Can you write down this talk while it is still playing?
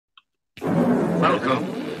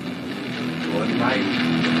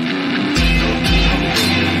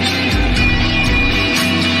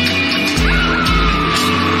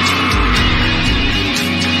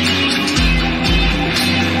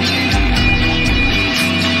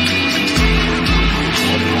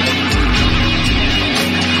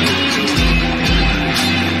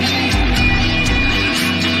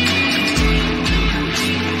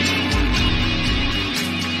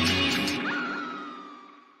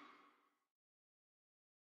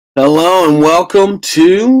Hello and welcome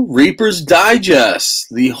to Reaper's Digest,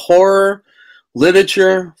 the horror,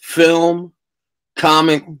 literature, film,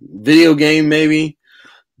 comic, video game maybe,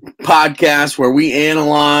 podcast where we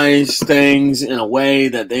analyze things in a way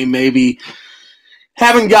that they maybe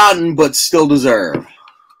haven't gotten but still deserve.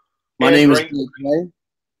 My name is Blake Ray.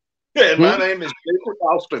 And my name is Jake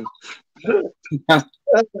Austin.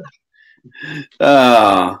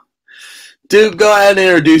 Duke, go ahead and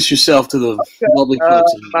introduce yourself to the lovely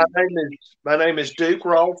folks. My name is Duke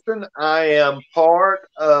Ralston. I am part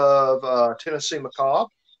of Tennessee Macabre.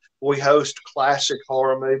 We host classic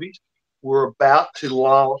horror movies. We're about to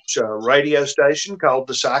launch a radio station called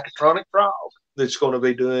the Psychotronic Frog that's going to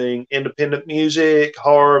be doing independent music,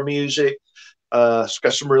 horror music. It's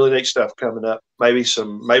got some really neat stuff coming up. Maybe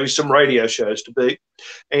some radio shows to boot.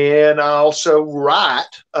 And I also write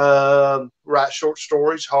short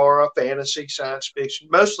stories, horror, fantasy, science fiction,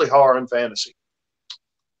 mostly horror and fantasy.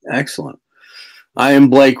 Excellent. I am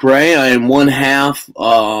Blake Ray. I am one half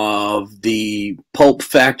of the Pulp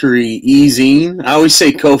Factory e-zine. I always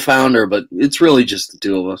say co-founder, but it's really just the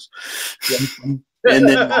two of us. Yeah. And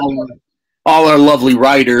then all our lovely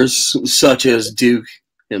writers, such as Duke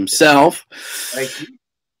himself. Thank you.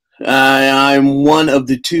 I'm one of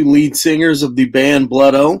the two lead singers of the band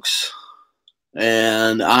Blood Oaks,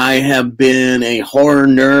 and I have been a horror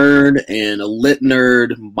nerd and a lit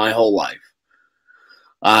nerd my whole life.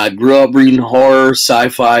 I grew up reading horror,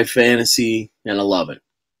 sci-fi, fantasy, and I love it.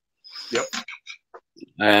 Yep.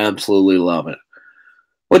 I absolutely love it.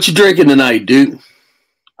 What you drinking tonight, Duke?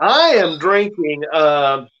 I am drinking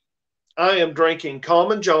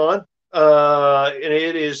Common John. And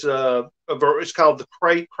it is it's called the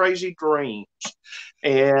Crazy Dreams,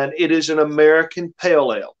 and it is an American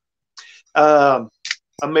Pale Ale.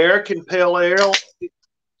 American Pale Ale.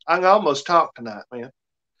 I can almost talk tonight, man.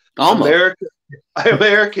 Almost.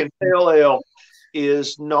 American Pale Ale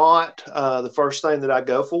is not the first thing that I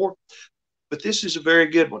go for, but this is a very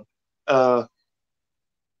good one. Kind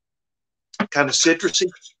of citrusy.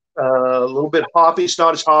 A little bit hoppy. It's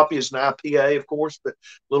not as hoppy as an IPA, of course, but a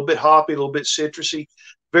little bit hoppy, a little bit citrusy.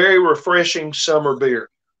 Very refreshing summer beer.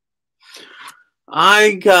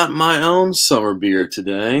 I got my own summer beer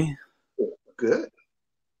today. Good.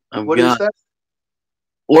 What is that?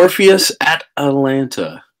 Orpheus at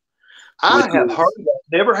Atlanta. I have heard of that.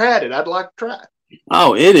 Never had it. I'd like to try it.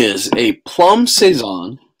 Oh, it is a plum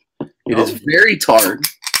saison. It is very tart.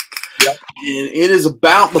 Yep. And it is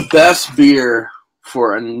about the best beer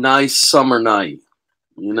for a nice summer night,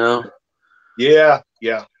 you know? Yeah.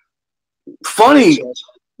 Funny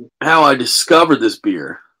how I discovered this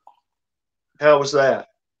beer. How was that?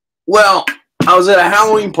 Well, I was at a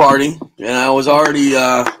Halloween party, and I was already,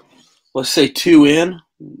 let's say, 2 in,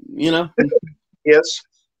 you know? Yes.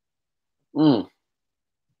 But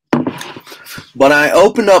I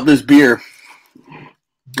opened up this beer,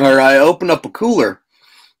 or I opened up a cooler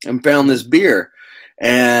and found this beer,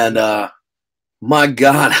 and my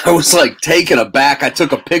God, I was like taken aback. I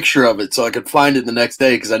took a picture of it so I could find it the next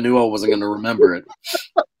day because I knew I wasn't going to remember it.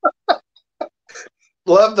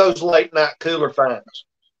 Love those late night cooler finds.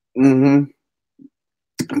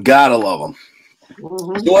 Gotta love them. So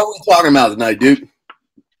what are we talking about tonight, dude?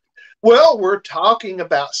 Well, we're talking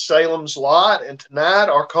about Salem's Lot, and tonight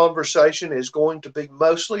our conversation is going to be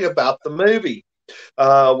mostly about the movie.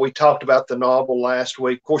 We talked about the novel last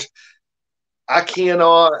week. Of course, we're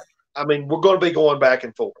going to be going back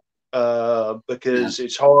and forth because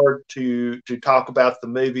it's hard to talk about the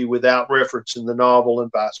movie without referencing the novel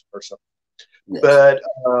and vice versa. Yes. But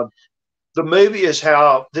the movie is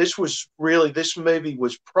this movie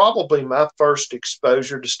was probably my first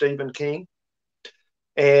exposure to Stephen King.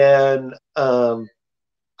 And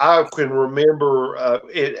I can remember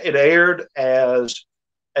it aired as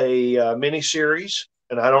a miniseries,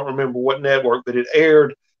 and I don't remember what network, but it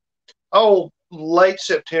aired, late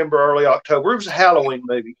September, early October. It was a Halloween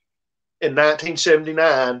movie in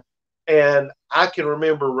 1979, and I can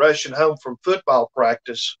remember rushing home from football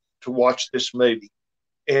practice to watch this movie,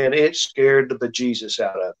 and it scared the bejesus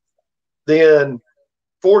out of me. Then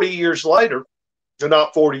 40 years later, or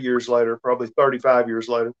not 40 years later, probably 35 years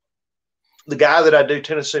later, the guy that I do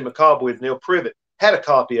Tennessee Macabre with, Neil Privet, Had a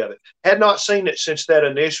copy of it. Had not seen it since that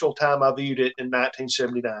initial time I viewed it in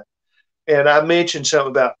 1979. And I mentioned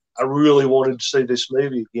something about I really wanted to see this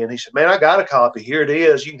movie again. He said, "Man, I got a copy. Here it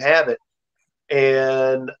is. You can have it."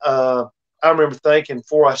 And I remember thinking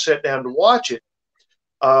before I sat down to watch it,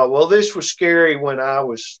 well, this was scary when I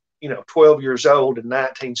was, 12 years old in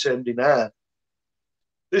 1979.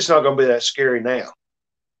 This is not going to be that scary now.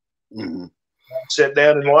 Mm-hmm. Sat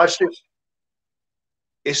down and watched it.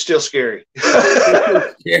 It's still scary.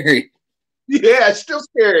 Scary. Yeah, it's still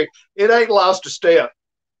scary. It ain't lost a step.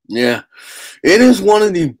 Yeah. It is one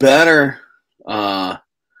of the better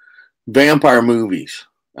vampire movies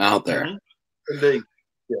out there. Mm-hmm. Indeed.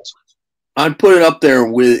 Yes. I'd put it up there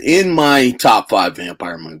within my top 5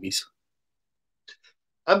 vampire movies.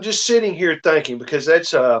 I'm just sitting here thinking because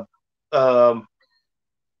that's that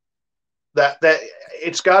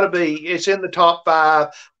it's got to be. It's in the top 5.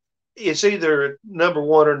 It's either number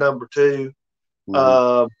 1 or number 2.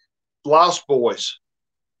 Mm-hmm. Lost Boys.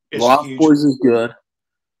 Lost Boys is good.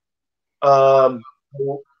 I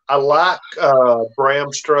like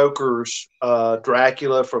Bram Stoker's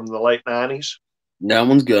Dracula from the late 90s. That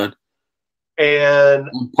one's good. And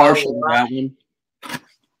I'm partial to that one.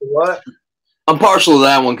 What? I'm partial to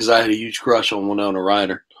that one because I had a huge crush on Winona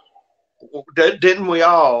Ryder. Didn't we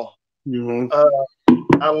all? Mm-hmm.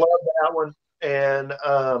 I love that one. And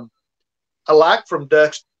I like From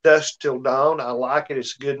Dusk Till Dawn. I like it.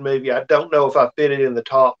 It's a good movie. I don't know if I fit it in the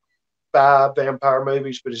top 5 vampire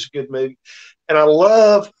movies, but it's a good movie. And I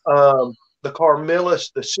love the Carmilla,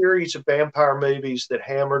 the series of vampire movies that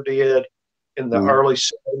Hammer did in the early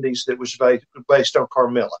 70s that was based on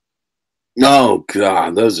Carmilla. Oh,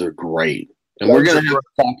 God, those are great. And we're going to have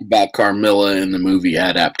to talk about Carmilla in the movie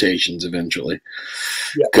adaptations eventually.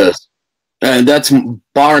 Because that's,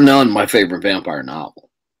 bar none, my favorite vampire novel.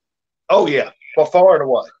 Oh, yeah. Well, far and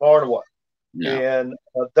away. Far and away. Yeah. And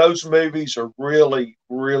those movies are really,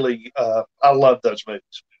 really, I love those movies.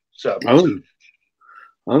 So,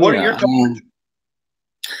 what are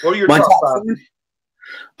your top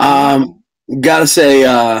 5? Gotta say,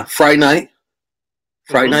 Fright Night.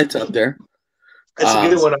 Fright Night's up there. That's a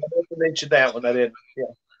good one. I meant to mention that one. I didn't. Yeah.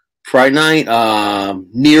 Fright Night,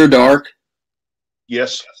 Near Dark.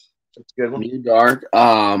 Yes, that's a good one. Near Dark.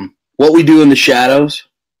 What We Do in the Shadows.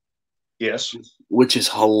 Yes. Which is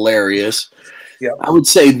hilarious. Yeah. I would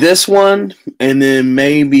say this one, and then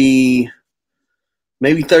maybe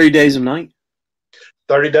 30 Days of Night.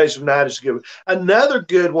 30 Days of Night is a good one. Another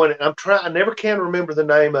good one. I never can remember the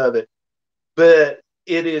name of it, but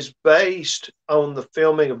it is based on the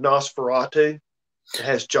filming of Nosferatu. It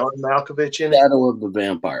has John Malkovich in it. Shadow of the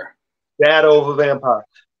Vampire. Shadow of a Vampire.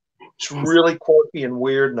 It's really quirky and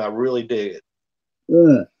weird, and I really dig it.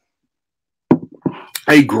 Yeah.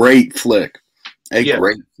 A great flick.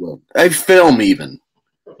 Great flick. A film, even.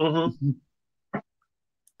 Mm-hmm.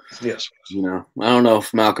 Yes. I don't know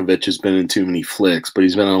if Malkovich has been in too many flicks, but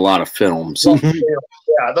he's been in a lot of films.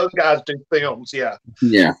 Yeah, those guys do films, yeah.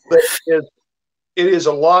 Yeah. But it is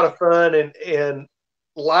a lot of fun, and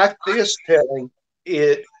like this telling,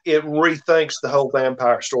 it rethinks the whole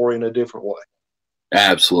vampire story in a different way.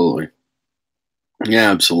 Absolutely.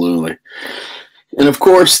 Yeah, absolutely. And of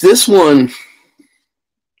course, this one,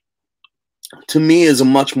 to me, is a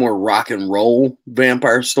much more rock and roll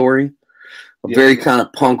vampire story. A very kind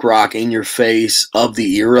of punk rock, in your face, of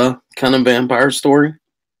the era kind of vampire story.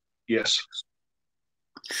 Yes.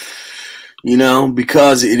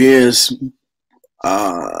 Because it is,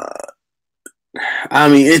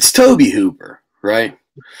 it's Tobe Hooper, right?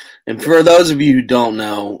 And for those of you who don't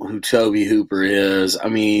know who Tobe Hooper is,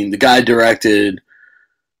 the guy directed,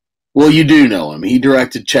 well, you do know him. He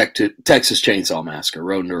directed Texas Chainsaw Massacre,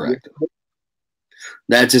 wrote and directed.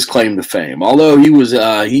 That's his claim to fame. Although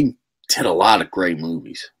he did a lot of great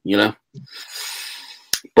movies,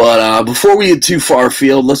 But before we get too far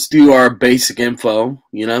afield, let's do our basic info,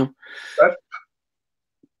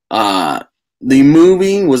 The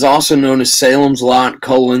movie was also known as Salem's Lot,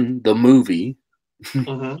 the movie.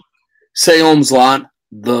 Mm-hmm. Salem's Lot,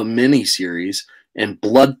 the miniseries, and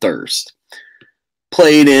Bloodthirst.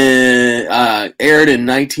 Aired in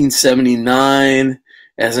 1979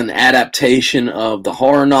 as an adaptation of the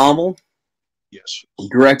horror novel. Yes.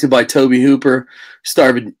 Directed by Tobe Hooper,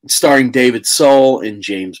 starring David Soul and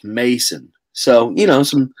James Mason. So,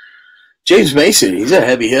 some James Mason, he's a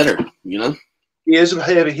heavy hitter, He is a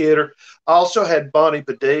heavy hitter. Also had Bonnie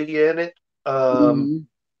Bedelia in it.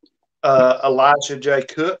 Elijah J.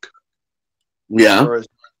 Cook. Yeah. Or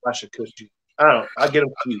Elisha Cook. I get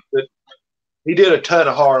him confused. But he did a ton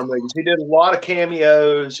of horror movies. He did a lot of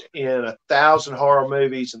cameos in 1,000 horror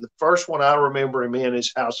movies. And the first one I remember him in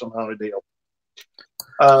is House on Haunted Hill.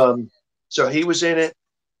 So he was in it,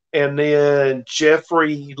 and then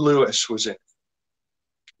Jeffrey Lewis was in it.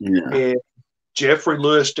 Yeah. And Jeffrey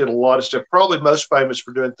Lewis did a lot of stuff, probably most famous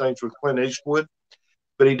for doing things with Clint Eastwood.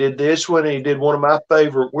 But he did this one, and he did one of my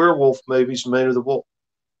favorite werewolf movies, Man of the Wolf,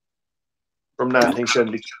 from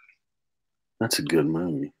 1970. That's a good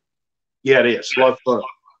movie. Yeah, it is. A lot of fun.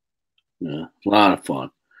 Yeah, a lot of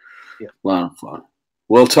fun. Yeah. A lot of fun.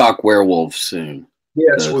 We'll talk werewolves soon.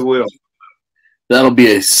 Yes, we will. That'll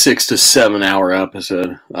be a 6 to 7 hour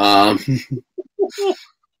episode. It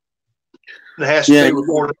has to be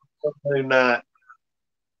recorded Sunday night.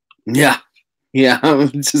 Yeah.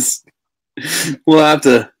 Just we'll have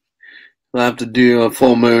to do a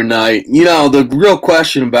full moon night. You know, the real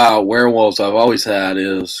question about werewolves I've always had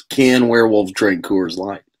is, can werewolves drink Coors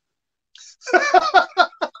Light?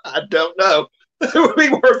 I don't know. It would be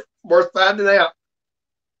worth finding out.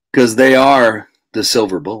 Because they are the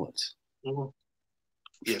silver bullets. Mm-hmm.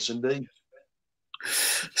 Yes, indeed.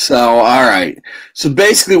 So, all right. So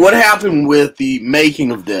basically what happened with the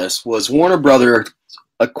making of this was Warner Brothers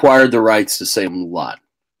acquired the rights to Salem Lot.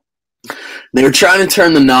 They were trying to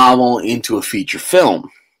turn the novel into a feature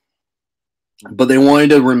film, but they wanted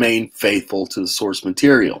to remain faithful to the source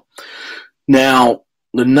material. Now,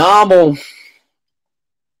 the novel,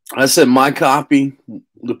 I said my copy,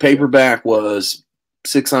 the paperback was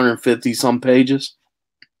 650 some pages.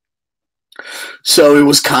 So it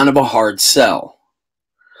was kind of a hard sell.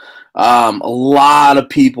 A lot of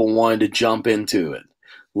people wanted to jump into it.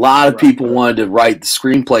 A lot of people wanted to write the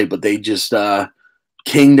screenplay, but they just,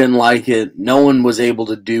 King didn't like it. No one was able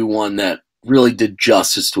to do one that really did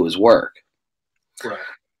justice to his work. Right.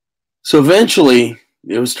 So eventually,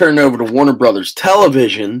 it was turned over to Warner Brothers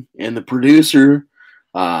Television, and the producer,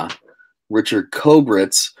 Richard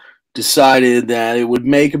Kobritz, decided that it would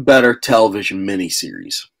make a better television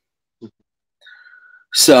miniseries.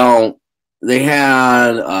 So they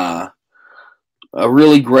had a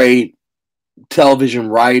really great television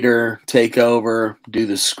writer take over, do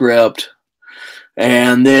the script,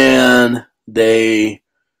 and then the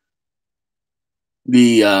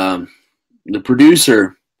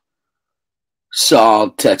producer saw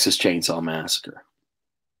Texas Chainsaw Massacre.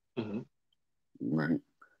 Mm-hmm. Right.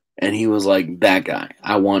 And he was like, that guy.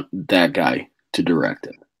 I want that guy to direct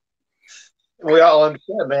it. We all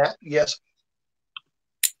understand that, yes.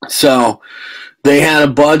 So they had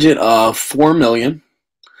a budget of $4 million,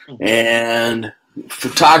 and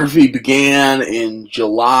photography began in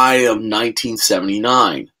July of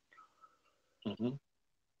 1979. Mm-hmm.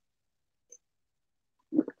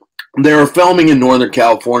 They were filming in Northern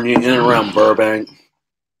California, in and around Burbank.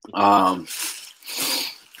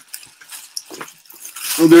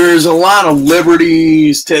 There's a lot of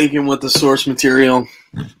liberties taken with the source material.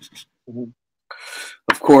 Mm-hmm.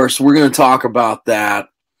 Of course, we're going to talk about that.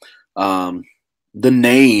 The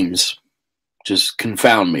names just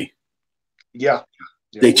confound me. Yeah.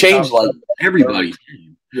 They changed like everybody's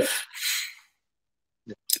name. Yeah.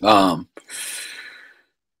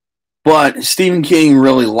 But Stephen King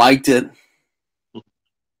really liked it.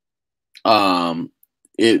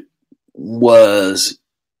 It was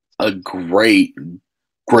a great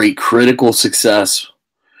critical success.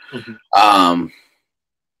 Mm-hmm.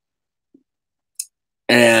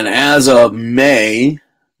 And as of May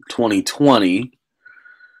 2020,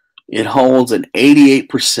 it holds an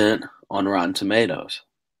 88% on Rotten Tomatoes.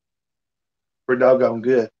 Pretty doggone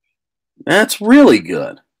good. That's really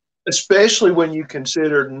good. Especially when you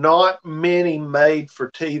consider not many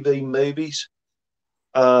made-for-TV movies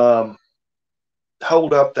hold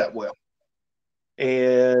up that well.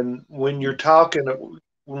 And when people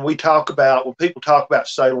talk about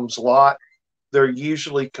Salem's Lot, they're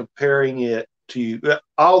usually comparing it to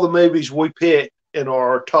all the movies we picked in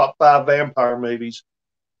our top 5 vampire movies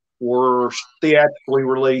were theatrically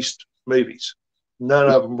released movies. None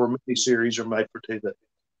of them were miniseries or made for TV.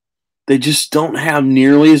 They just don't have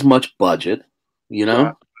nearly as much budget, you know?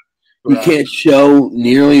 Right. You can't show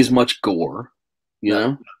nearly as much gore, you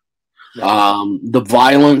know? No. The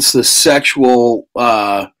violence, the sexual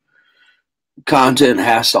content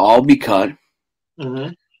has to all be cut.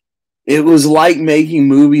 Mm-hmm. It was like making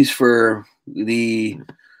movies for the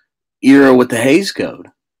era with the Hays Code.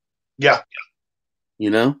 Yeah. You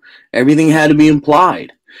know? Everything had to be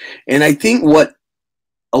implied. And I think what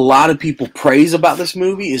a lot of people praise about this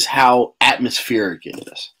movie is how atmospheric it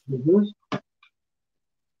is. Mm-hmm.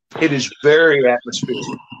 It is very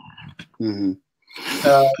atmospheric. Mm-hmm.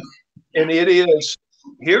 And it is,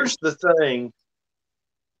 here's the thing.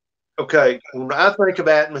 Okay, when I think of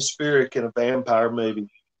atmospheric in a vampire movie,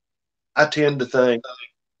 I tend to think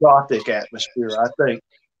Gothic atmosphere. I think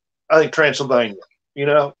I think Transylvania,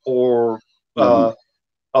 or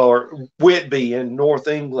Whitby in North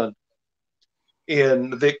England in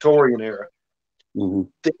the Victorian era. Mm-hmm.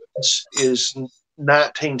 This is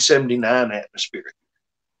 1979 atmospheric.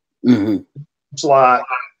 Mm-hmm. It's like,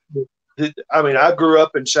 I grew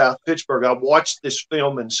up in South Pittsburgh. I watched this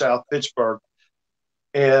film in South Pittsburgh,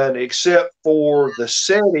 and except for the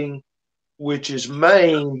setting, which is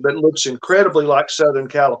Maine, but looks incredibly like Southern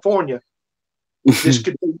California, this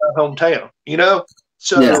could be my hometown,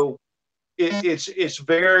 So it's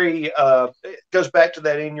very, it goes back to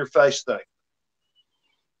that in your face thing.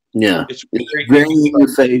 Yeah, it's very in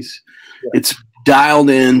your face. Yeah. It's dialed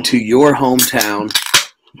into your hometown.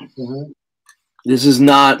 Mm-hmm. This is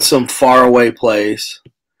not some faraway place.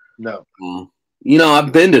 No.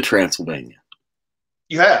 I've been to Transylvania.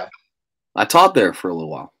 You have? I taught there for a little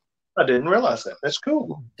while. I didn't realize that. That's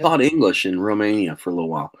cool. I taught English in Romania for a little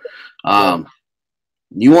while.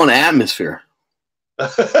 You want atmosphere.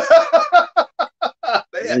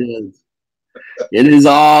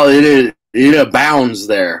 It abounds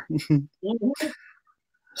there.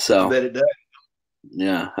 So, I bet it does.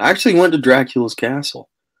 Yeah, I actually went to Dracula's castle.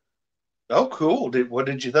 Oh, cool! What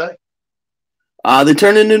did you think? They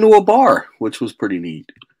turned it into a bar, which was pretty neat.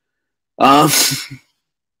 It's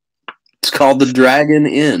called the Dragon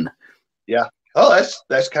Inn. Yeah. Oh,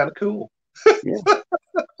 that's kind of cool. Yeah.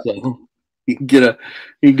 So you can get a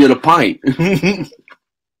pint. Drink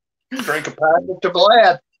a pint to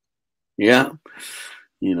Vlad. Yeah.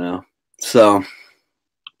 So,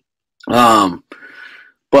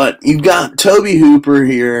 but you've got Tobe Hooper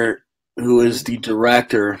here, who is the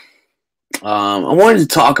director. I wanted to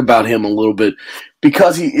talk about him a little bit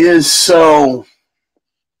because he is so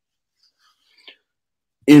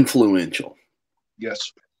influential.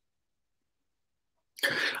 Yes.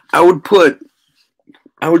 I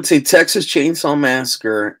would say Texas Chainsaw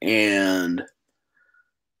Massacre and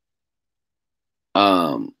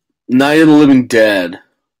Night of the Living Dead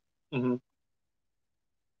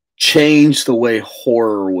changed the way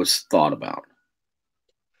horror was thought about.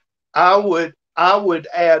 I would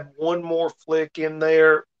add one more flick in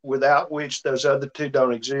there, without which those other two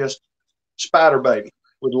don't exist. Spider Baby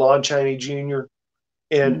with Lon Chaney Jr.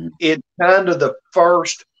 And it's kind of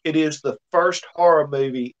it is the first horror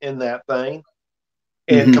movie in that vein.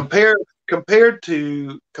 And compared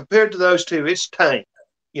to those two, it's tame.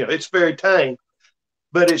 It's very tame.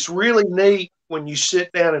 But it's really neat when you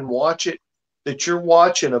sit down and watch it, that you're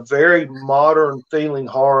watching a very modern feeling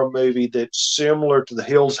horror movie that's similar to The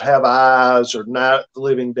Hills Have Eyes or Night of the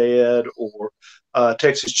Living Dead or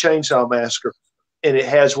Texas Chainsaw Massacre. And it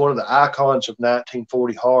has one of the icons of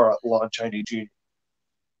 1940 horror, Lon Chaney Jr.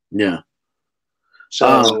 Yeah.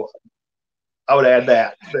 So I would add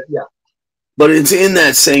that. But yeah. But it's in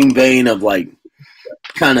that same vein of like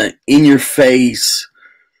kind of in your face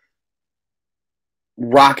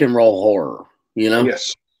rock and roll horror,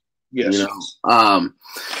 Yes. Yes.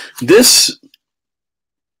 This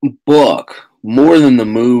book, more than the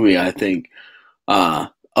movie, I think,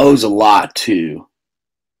 owes a lot to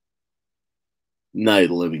Night of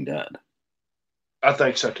the Living Dead. I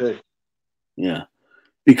think so too. Yeah.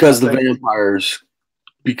 Because the vampires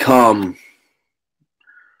become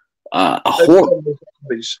a horror.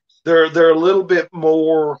 They're a little bit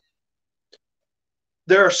more.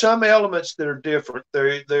 There are some elements that are different.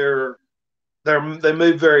 They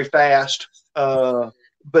move very fast, but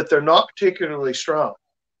they're not particularly strong.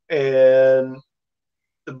 And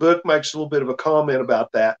the book makes a little bit of a comment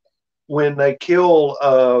about that. When they kill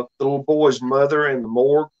the little boy's mother in the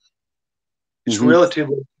morgue, it's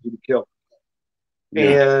relatively easy to kill.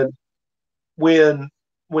 Yeah. And when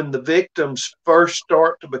the victims first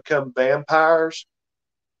start to become vampires,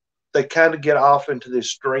 they kind of get off into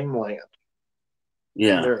this dreamland.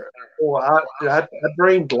 Yeah. I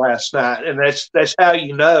dreamed last night, and that's how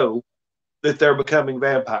you know that they're becoming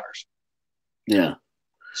vampires. Yeah.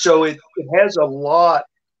 So it has a lot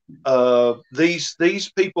of these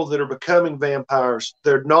people that are becoming vampires.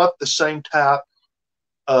 They're not the same type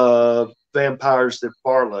of vampires that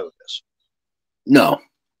Barlow is. No.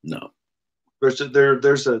 There's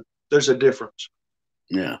a difference.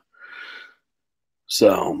 Yeah.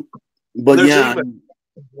 So, but there's yeah, even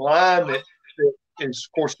a line that is,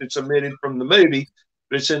 of course, it's omitted from the movie,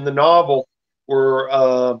 but it's in the novel where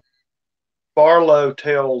Barlow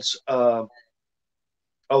tells the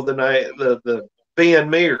Ben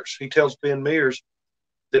Mears. He tells Ben Mears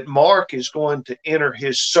that Mark is going to enter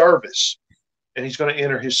his service, and he's going to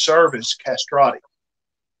enter his service castrati.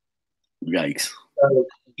 Yikes!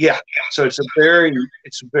 Yeah, so it's a very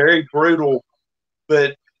brutal,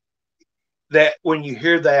 but that when you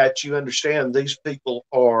hear that, you understand these people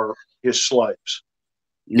are his slaves.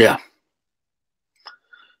 Yeah.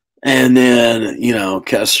 And then,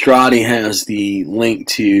 Castrati has the link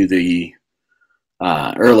to the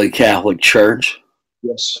early Catholic Church.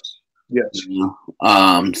 Yes. Yes.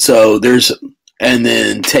 So and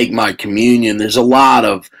then Take My Communion. There's a lot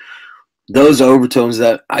of those overtones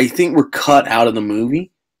that I think were cut out of the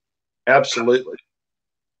movie. Absolutely.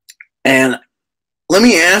 And let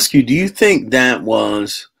me ask you, do you think that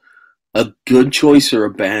was a good choice or a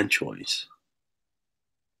bad choice?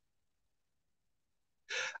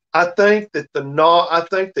 I think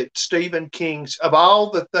that Stephen King's, of all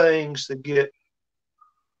the things that get,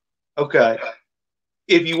 okay,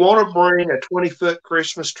 if you want to bring a 20-foot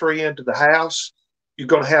Christmas tree into the house, you're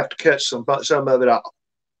going to have to cut some of it off.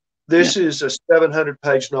 This is a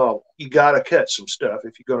 700-page novel. You got to cut some stuff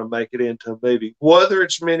if you're going to make it into a movie, whether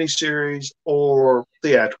it's miniseries or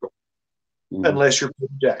theatrical, unless you're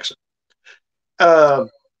Peter Jackson.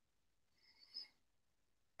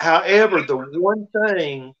 However, the one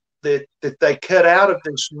thing that they cut out of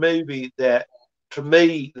this movie that, to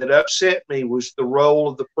me, that upset me was the role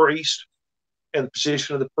of the priest and the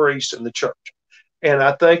position of the priest in the church. And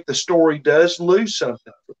I think the story does lose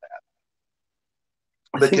something for that.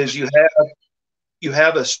 Because you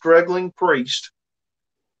have a struggling priest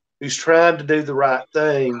who's trying to do the right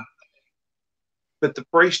thing, but the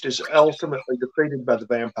priest is ultimately defeated by the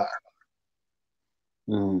vampire.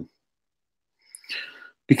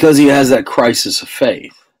 Because he has that crisis of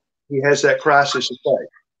faith. He has that crisis of faith.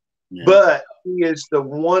 Yeah. But he is the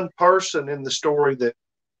one person in the story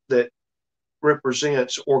that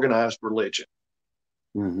represents organized religion.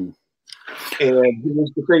 And he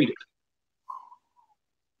is defeated.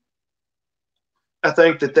 I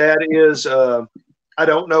think that is, I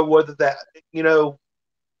don't know whether that,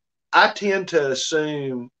 I tend to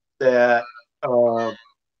assume that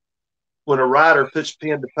when a writer puts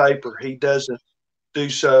pen to paper, he doesn't do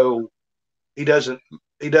so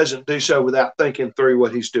without thinking through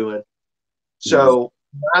what he's doing. So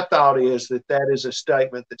my thought is that is a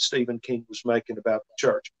statement that Stephen King was making about the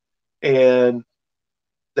church. And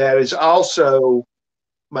that is also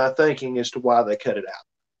my thinking as to why they cut it out.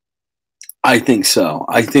 I think so.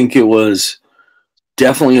 I think it was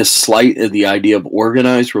definitely a slight at the idea of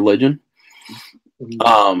organized religion.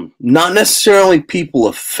 Not necessarily people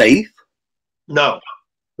of faith. No.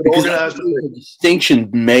 But organized religion. Distinction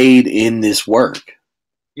made in this work.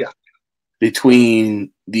 Yeah.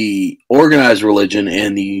 Between the organized religion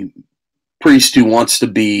and the priest who wants to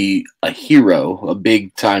be a hero, a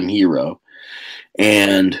big time hero.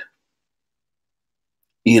 And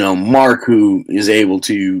Mark, who is able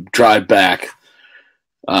to drive back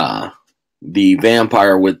the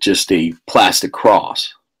vampire with just a plastic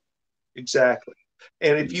cross. Exactly.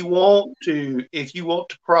 And if you want to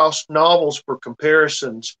cross novels for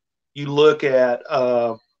comparisons, you look at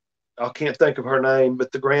I can't think of her name,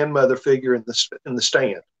 but the grandmother figure in the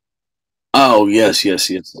Stand. Oh yes.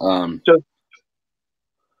 So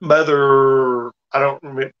Mother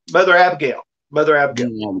Abigail.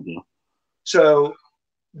 So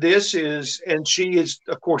this is, and she is,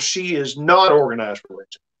 of course, she is not organized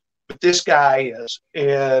religion, but this guy is.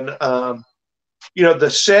 And, the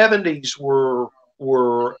 70s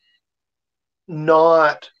were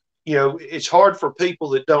not, it's hard for people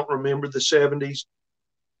that don't remember the 70s.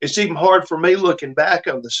 It's even hard for me looking back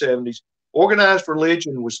on the 70s. Organized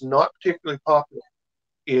religion was not particularly popular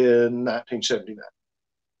in 1979.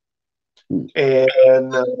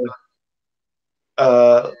 And,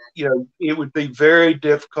 it would be very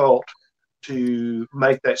difficult to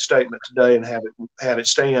make that statement today and have it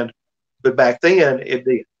stand. But back then, it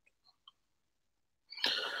did.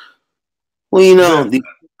 Well, make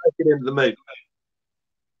it into the movie.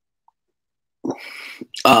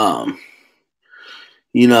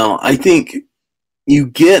 I think you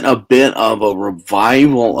get a bit of a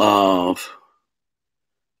revival of,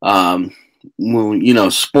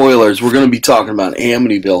 spoilers. We're going to be talking about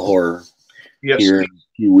Amityville Horror here in a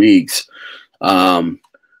few weeks. But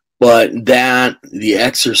The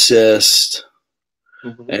Exorcist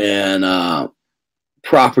and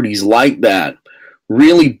properties like that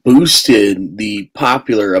really boosted the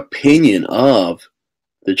popular opinion of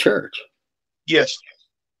the church. Yes.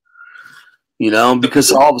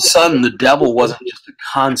 Because all of a sudden the devil wasn't just a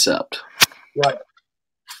concept. Right.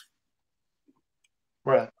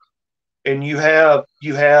 Right. And you have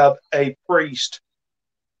a priest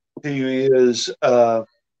who is, and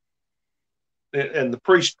the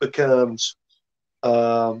priest becomes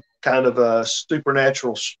kind of a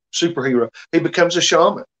supernatural superhero. He becomes a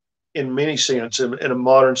shaman in many sense, in a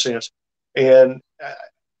modern sense. And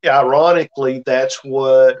ironically, that's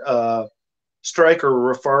what Straker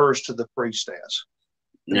refers to the priest as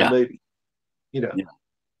in the movie. Yeah.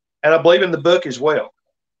 And I believe in the book as well.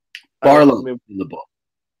 Barlow in the book.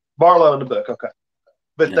 Barlow in the book, okay.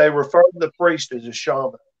 But they refer to the priest as a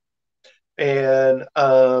shaman. And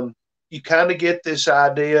you kind of get this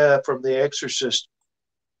idea from The Exorcist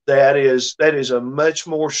that is a much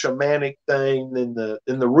more shamanic thing than the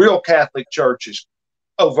real Catholic Church is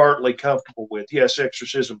overtly comfortable with. Yes,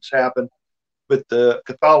 exorcisms happen, but the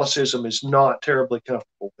Catholicism is not terribly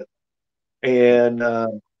comfortable with it. And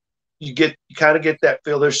you kind of get that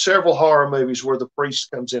feel. There's several horror movies where the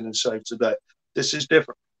priest comes in and saves the day. This is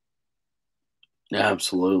different.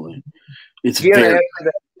 Absolutely. It's very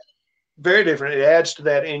different. It adds to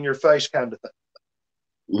that in your face kind of thing.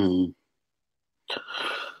 Mm-hmm.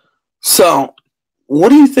 So, what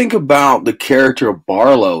do you think about the character of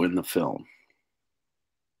Barlow in the film?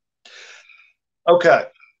 Okay.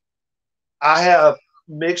 I have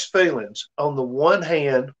mixed feelings. On the one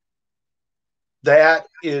hand, that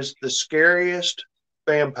is the scariest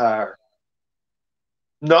vampire.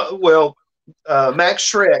 Max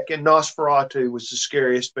Schreck in Nosferatu was the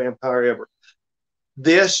scariest vampire ever.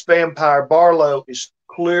 This vampire, Barlow, is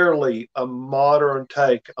clearly a modern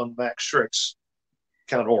take on Max Schreck's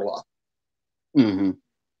Count Orlok. Mm-hmm.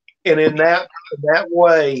 And in that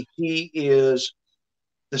way, he is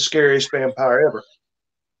the scariest vampire ever.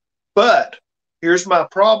 But here's my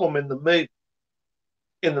problem in the movie.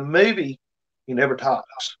 In the movie, he never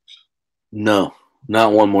talks. No,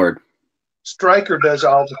 not one word. Straker does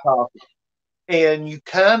all the talking. And you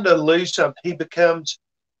kind of lose something. He becomes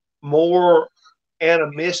more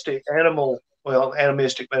animalistic.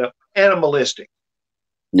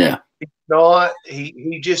 Yeah.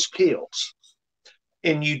 He just kills.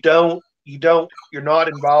 And you're not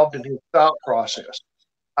involved in his thought process.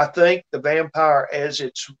 I think the vampire as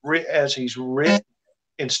he's written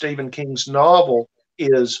in Stephen King's novel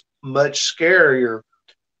is much scarier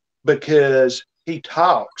because he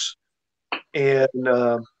talks. And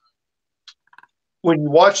when you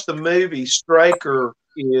watch the movie, Straker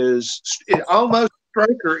is almost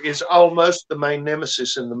the main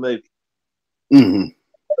nemesis in the movie. Mm-hmm.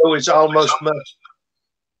 So it's almost much.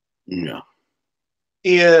 Yeah.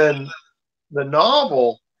 In the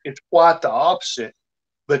novel, it's quite the opposite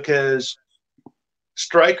because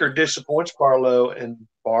Straker disappoints Barlow and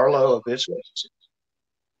Barlow eviscerates him.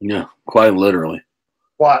 Yeah, quite literally.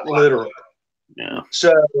 Quite literally. Yeah.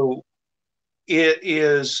 So it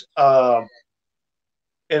is,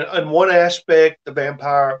 in one aspect, the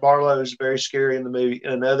vampire Barlow is very scary in the movie.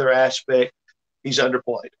 In another aspect, he's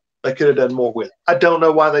underplayed. They could have done more with it. I don't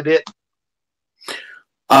know why they didn't.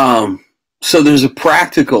 So there's a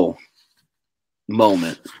practical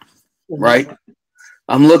moment, right?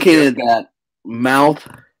 I'm looking at that mouth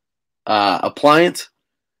appliance.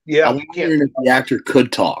 Yeah, I'm wondering if the actor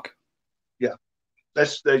could talk. Yeah,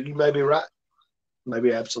 you may be right.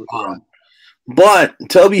 Maybe absolutely right. But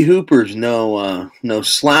Toby Hooper's no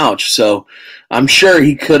slouch, so I'm sure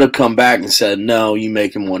he could have come back and said, "No, you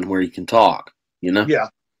make him one where he can talk." You know?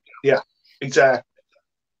 Yeah, exactly.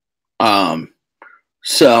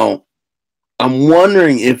 So I'm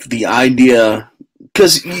wondering if the idea,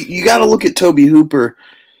 because you got to look at Toby Hooper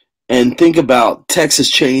and think about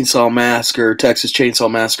Texas Chainsaw Massacre, Texas Chainsaw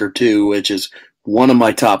Massacre 2, which is one of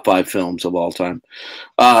my top 5 films of all time.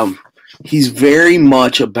 He's very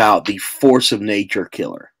much about the force of nature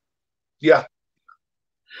killer. Yeah.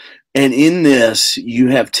 And in this, you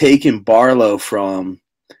have taken Barlow from,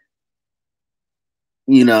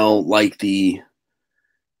 like the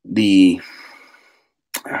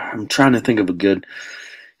I'm trying to think of a good.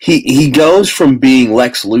 He goes from being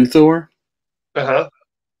Lex Luthor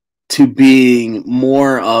to being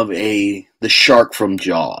more of the shark from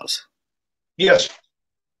Jaws. Yes,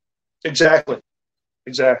 exactly.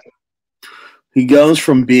 He goes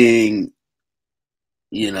from being,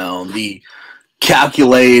 the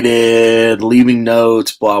calculated, leaving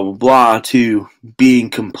notes, blah blah blah, to being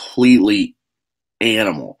completely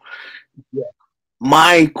animal. Yeah.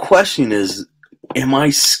 My question is, am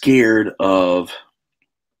I scared of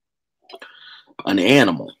an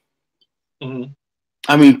animal? Mm-hmm.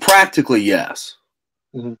 I mean, practically, yes.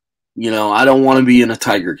 Mm-hmm. I don't want to be in a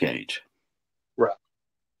tiger cage. Right.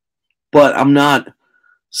 But I'm not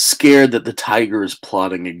scared that the tiger is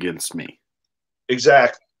plotting against me.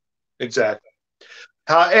 Exactly.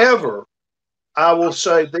 However, I will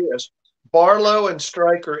say this. Barlow and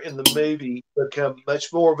Straker in the movie become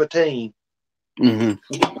much more of a team. Mm-hmm.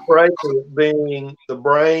 Straker being the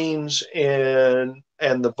brains and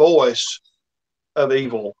the voice of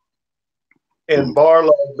evil, and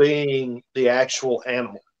Barlow being the actual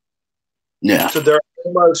animal. Yeah. So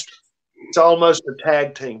it's almost a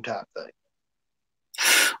tag team type thing.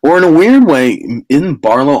 Or in a weird way, isn't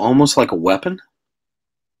Barlow almost like a weapon?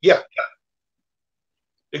 Yeah.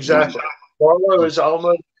 Exactly. Barlow is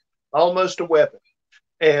almost a weapon.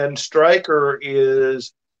 And Straker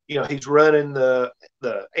is, he's running the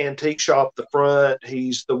antique shop, the front.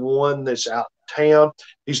 He's the one that's out in town.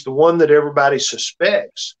 He's the one that everybody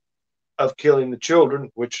suspects of killing the children,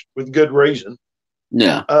 which with good reason.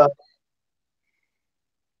 Yeah.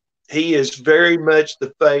 He is very much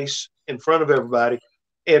the face in front of everybody.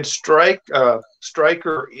 And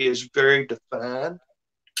Straker is very defined,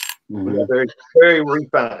 very, very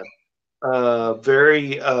refined,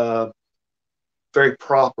 very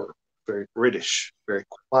proper, very British, very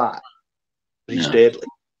quiet. But he's deadly.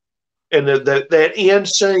 And that end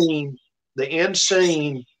scene, the end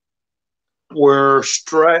scene where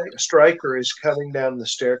Straker is coming down the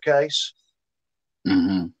staircase,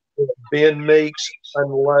 Ben Meeks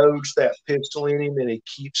unloads that pistol in him and he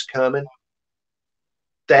keeps coming.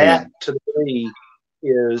 That to me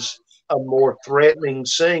is a more threatening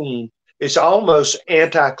scene. It's almost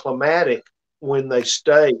anticlimactic when they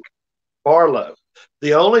stake Barlow.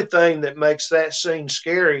 The only thing that makes that scene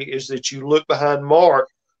scary is that you look behind Mark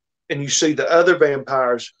and you see the other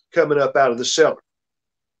vampires coming up out of the cellar.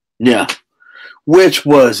 Yeah, which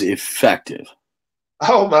was effective.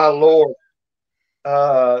 Oh, my Lord.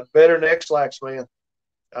 Better than X-Lax, man.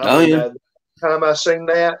 The time I seen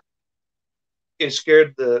that, it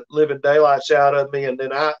scared the living daylights out of me. And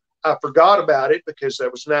then I forgot about it because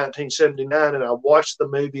that was 1979, and I watched the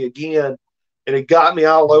movie again, and it got me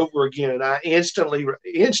all over again. And I instantly,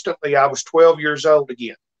 I was 12 years old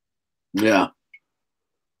again. Yeah.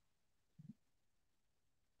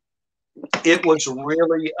 It was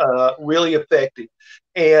really, really effective.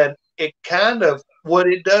 And it kind of, what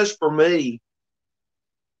it does for me,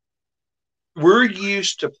 we're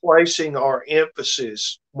used to placing our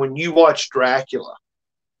emphasis when you watch Dracula.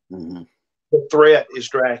 The threat is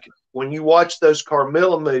Dracula. When you watch those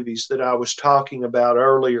Carmilla movies that I was talking about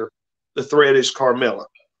earlier, the threat is Carmilla.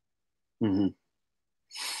 In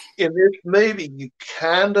this movie, you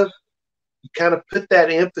kind of put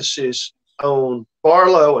that emphasis on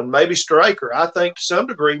Barlow and maybe Straker. I think to some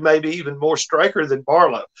degree, maybe even more Straker than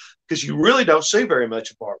Barlow, because you really don't see very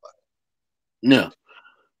much of Barlow. No.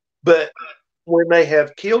 But when they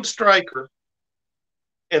have killed Straker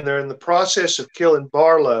and they're in the process of killing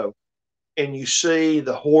Barlow, and you see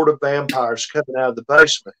the horde of vampires coming out of the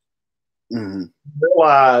basement, you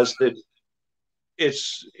realize that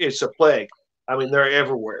it's a plague. I mean, they're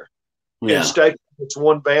everywhere. Yeah. And Straker, it's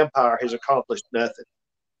one vampire, has accomplished nothing.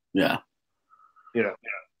 Yeah.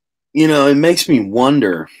 It makes me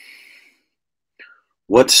wonder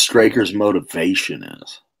what Straker's motivation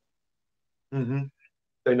is.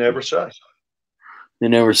 They never say. They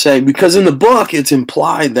never say, because in the book it's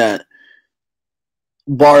implied that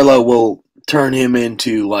Barlow will turn him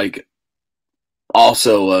into like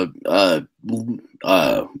also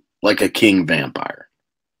like a king vampire.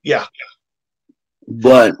 Yeah.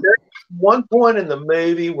 But there's one point in the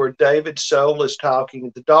movie where David Soul is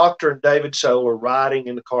talking, the doctor and David Soul are riding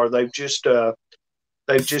in the car. They've just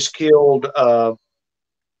killed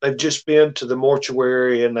they've just been to the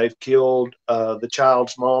mortuary and they've killed the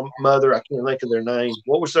child's mother. I can't think of their name.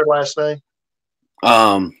 What was their last name?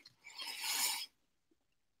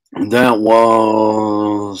 That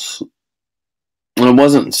was. It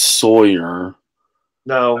wasn't Sawyer.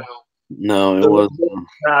 No, it wasn't.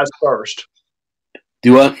 Dies first.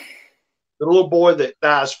 Do what? The little boy that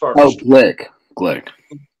dies first. Oh, Glick.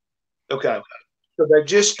 Okay. So they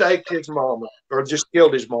just staked his mama, or just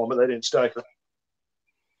killed his mama. They didn't stake her.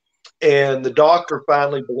 And the doctor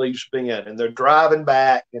finally believes Ben, and they're driving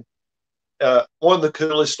back. And one of the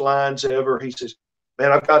coolest lines ever, he says,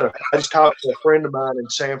 "Man, I just talked to a friend of mine in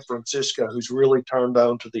San Francisco who's really turned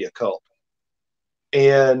on to the occult."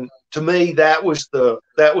 And to me, that was the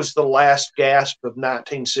last gasp of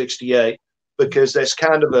 1968, because that's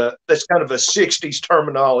kind of a 60s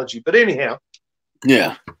terminology. But anyhow,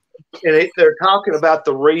 yeah. And they're talking about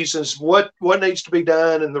the reasons, what needs to be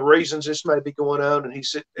done, and the reasons this may be going on. And he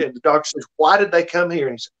said, and the doctor says, "Why did they come here?"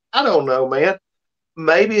 And he said, "I don't know, man.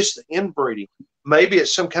 Maybe it's the inbreeding. Maybe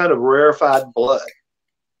it's some kind of rarefied blood."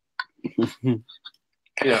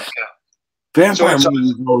 Yeah. Vampire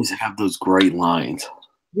movies always have those great lines.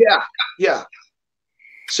 Yeah.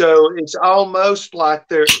 So it's almost like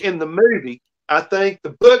they're in the movie. I think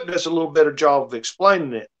the book does a little better job of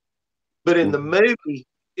explaining it, but in the movie,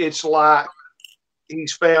 it's like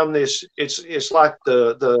he's found this. It's like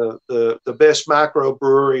the best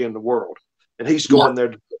microbrewery in the world, and he's going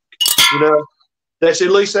there. That's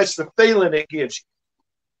at least that's the feeling it gives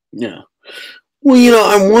you. Yeah. Well,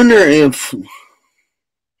 I wonder if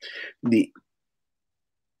the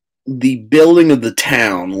building of the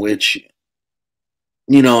town, which,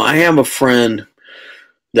 I have a friend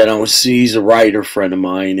that he's a writer friend of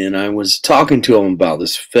mine, and I was talking to him about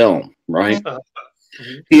this film, right?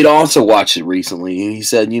 He'd also watched it recently, and he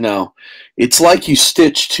said, it's like you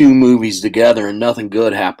stitched two movies together and nothing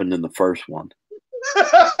good happened in the first one.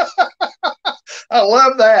 I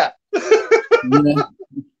love that.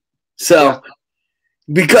 So,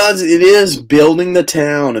 because it is building the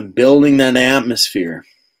town and building that atmosphere.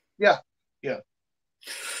 Yeah.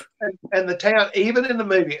 And the town, even in the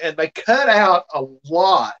movie, and they cut out a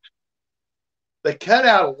lot. They cut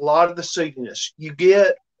out a lot of the seediness. You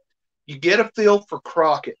get a feel for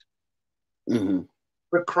Crockett. Mm-hmm.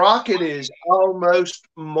 But Crockett is almost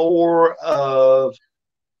more of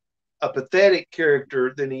a pathetic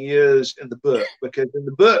character than he is in the book, because in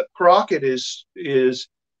the book, Crockett is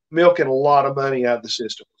milking a lot of money out of the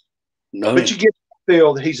system. But you get the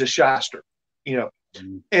feel that he's a shyster,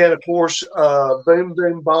 Mm-hmm. And of course, Boom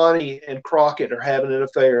Boom Bonnie and Crockett are having an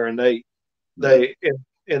affair, and they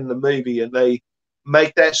in the movie, and they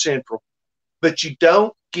make that central. But you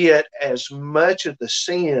don't get as much of the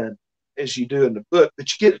sin as you do in the book, but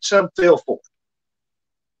you get some feel for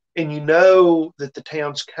it. And you know that the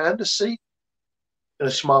town's kind of seedy in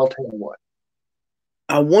a small town way.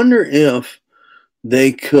 I wonder if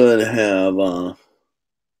they could have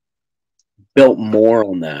built more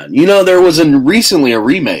on that. There was recently a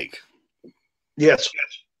remake. Yes.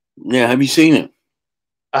 Yeah, have you seen it?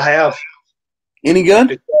 I have. Any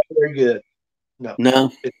good? It's not very good. No.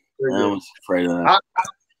 I was afraid of that.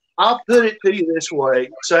 I'll put it to you this way.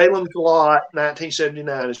 Salem's Lot,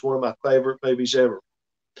 1979, is one of my favorite movies ever.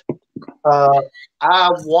 I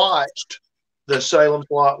watched the Salem's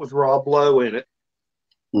Lot with Rob Lowe in it.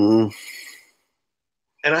 Mm-hmm.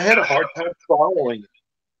 And I had a hard time following it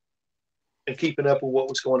and keeping up with what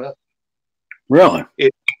was going on. Really?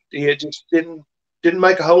 It just didn't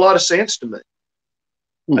make a whole lot of sense to me.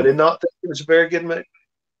 I did not think it was a very good movie.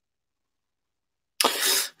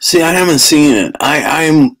 See, I haven't seen it.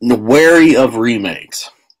 I'm wary of remakes.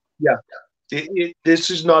 Yeah. This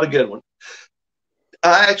is not a good one.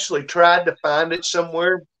 I actually tried to find it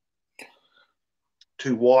somewhere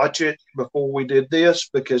to watch it before we did this,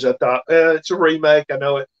 because I thought, it's a remake. I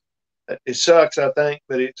know it sucks, I think,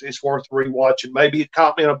 but it's worth rewatching. Maybe it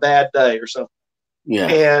caught me on a bad day or something. Yeah.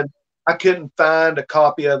 And I couldn't find a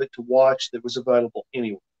copy of it to watch that was available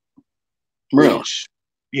anywhere. Really?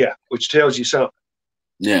 Which tells you something.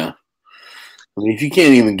 Yeah. I mean, if you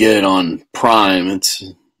can't even get it on Prime, it's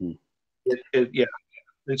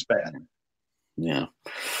bad. Yeah.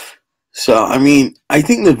 So, I mean, I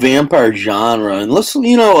think the vampire genre, and let's,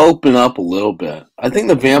 open up a little bit. I think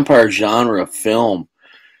the vampire genre film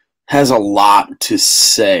has a lot to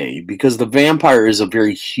say, because the vampire is a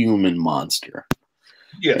very human monster.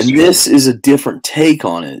 Yes. And this is a different take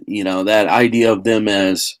on it. That idea of them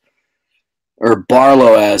or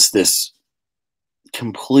Barlow as this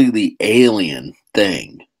completely alien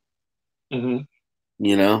thing. Mm-hmm.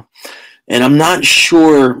 And I'm not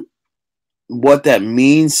sure what that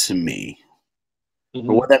means to me,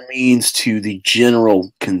 or what that means to the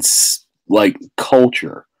general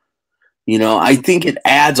culture. I think it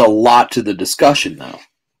adds a lot to the discussion, though.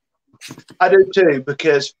 I do too,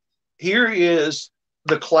 because here is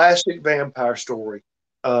the classic vampire story.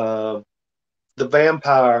 The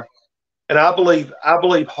vampire, and I believe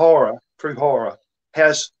horror, true horror,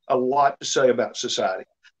 has a lot to say about society.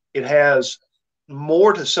 It has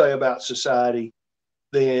more to say about society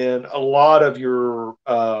than a lot of your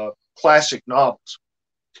classic novels,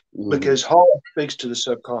 because horror speaks to the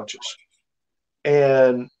subconscious.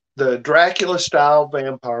 And the Dracula style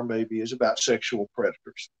vampire movie is about sexual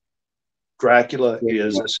predators. Dracula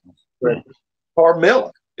is a sexual predator.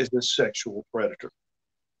 Carmilla is a sexual predator.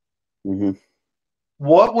 Mm-hmm.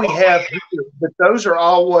 What we have here, but those are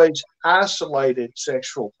always isolated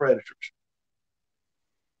sexual predators.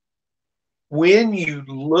 When you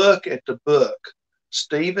look at the book,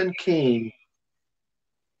 Stephen King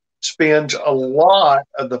spends a lot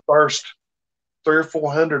of the first 300 or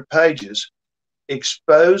 400 pages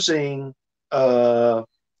exposing the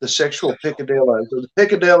sexual peccadillos, or the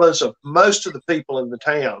peccadillos of most of the people in the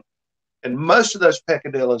town, and most of those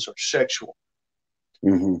peccadillos are sexual.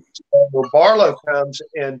 Mm-hmm. So where Barlow comes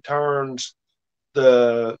and turns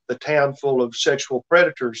the town full of sexual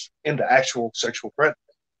predators into actual sexual predators.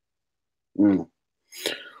 Mm.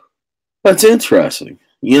 That's interesting.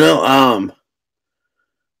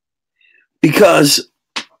 Because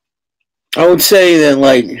I would say that,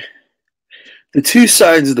 the two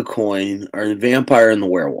sides of the coin are the vampire and the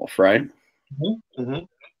werewolf, right? Mm-hmm. Mm-hmm.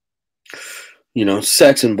 You know,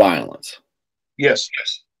 sex and violence. Yes.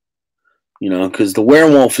 You know, because the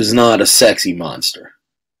werewolf is not a sexy monster.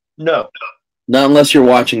 No. Not unless you're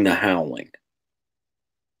watching The Howling.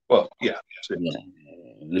 Well, yeah. Yeah.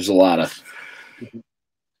 There's a lot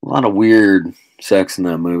of weird sex in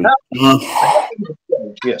that movie.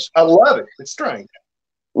 Yes, I love it. It's strange.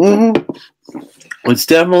 Mm-hmm. It's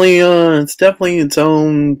definitely its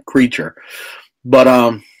own creature,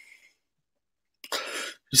 but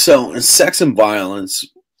so sex and violence,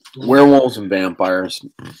 werewolves and vampires,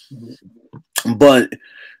 but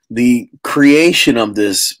the creation of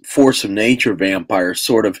this force of nature vampire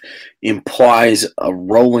sort of implies a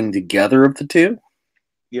rolling together of the two.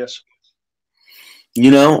 Yes.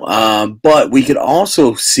 You know, but we could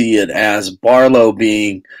also see it as Barlow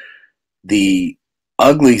being the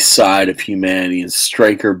ugly side of humanity and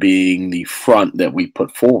Straker being the front that we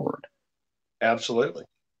put forward. Absolutely.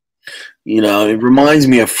 You know, it reminds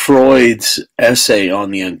me of Freud's essay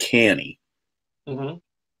on the uncanny. Mm-hmm.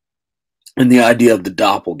 And the idea of the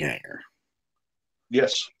doppelganger.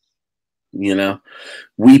 Yes. You know,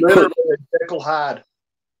 we literally put Jekyll Hyde.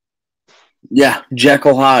 Yeah,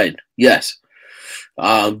 Jekyll Hyde. Yes.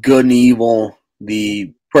 Good and evil,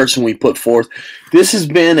 the person we put forth. This has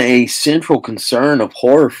been a central concern of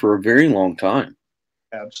horror for a very long time.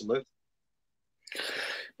 Absolutely.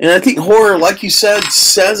 And I think horror, like you said,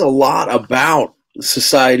 says a lot about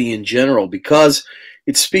society in general because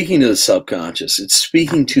it's speaking to the subconscious. It's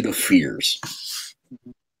speaking to the fears.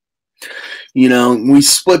 You know, we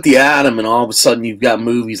split the atom and all of a sudden you've got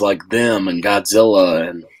movies like Them and Godzilla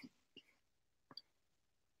and,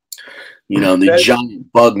 you know, the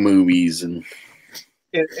giant bug movies. And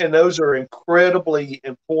those are incredibly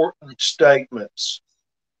important statements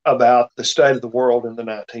about the state of the world in the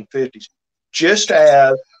 1950s. Just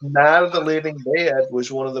as Night of the Living Dead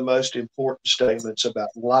was one of the most important statements about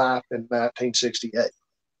life in 1968.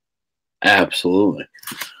 Absolutely.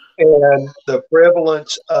 And the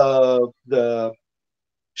prevalence of the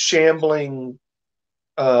shambling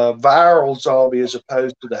viral zombie as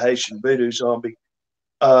opposed to the Haitian voodoo zombie,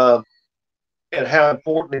 and how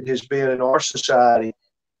important it has been in our society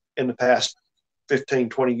in the past 15,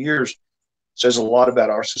 20 years says a lot about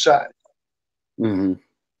our society. Mm-hmm.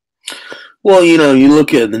 Well, you know, you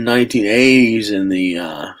look at the 1980s and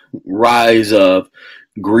the rise of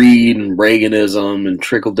greed and Reaganism and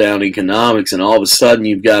trickle-down economics, and all of a sudden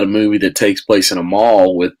you've got a movie that takes place in a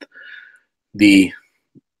mall with the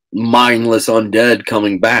mindless undead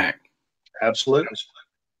coming back. Absolutely.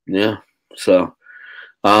 Yeah. So,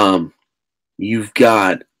 you've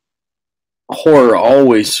got horror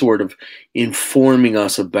always sort of informing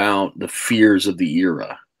us about the fears of the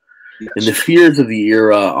era. Yes. And the fears of the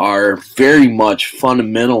era are very much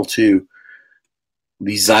fundamental to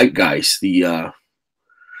the zeitgeist. You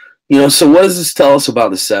know, so what does this tell us about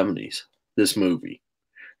the 70s, this movie,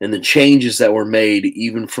 and the changes that were made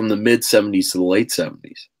even from the mid-70s to the late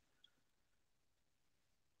 70s?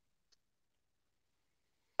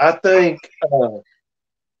 I think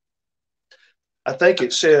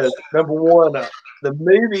it says, number one, the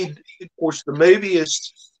movie, of course, the movie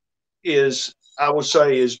is I would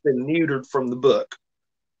say has been neutered from the book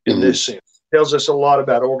in this sense. It tells us a lot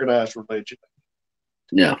about organized religion.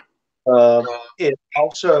 Yeah. It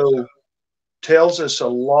also tells us a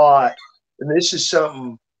lot, and this is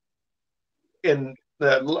something in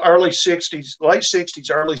the early 60s, late 60s,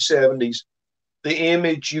 early 70s, the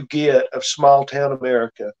image you get of small town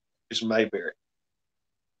America is Mayberry.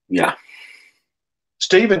 Yeah.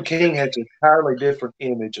 Stephen King has an entirely different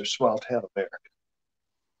image of small town America.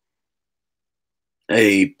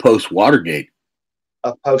 A post-Watergate.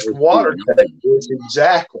 A post-Watergate is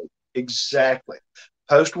exactly.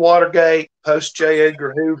 Post-Watergate, post-J.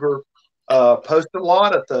 Edgar Hoover, post a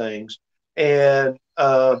lot of things. And,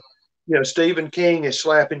 you know, Stephen King is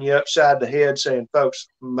slapping you upside the head saying, folks,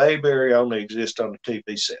 Mayberry only exists on the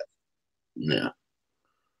TV set. Yeah.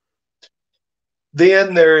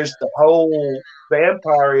 Then there is the whole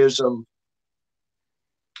vampirism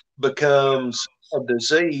becomes a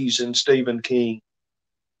disease in Stephen King,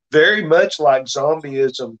 very much like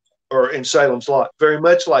zombieism, or in Salem's Lot, very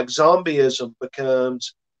much like zombieism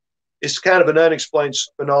becomes, it's kind of an unexplained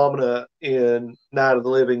phenomena in Night of the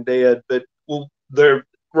Living Dead, but they're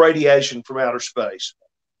radiation from outer space.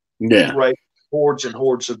 Yeah. Right. Hordes and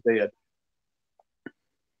hordes of dead.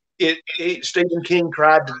 Stephen King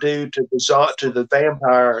tried to do to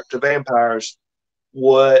vampires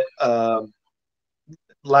what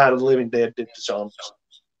Light of the Living Dead did to zombies.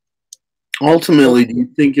 Ultimately, do you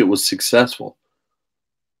think it was successful?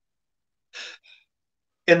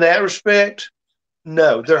 In that respect,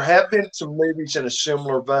 no. There have been some movies in a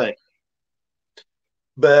similar vein,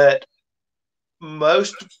 but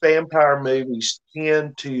most vampire movies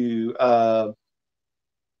tend to. I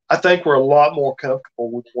think we're a lot more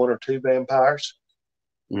comfortable with one or two vampires,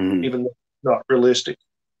 even though it's not realistic.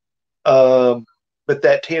 But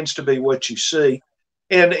that tends to be what you see,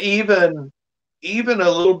 and even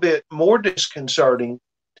a little bit more disconcerting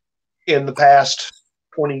in the past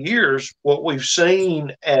 20 years, what we've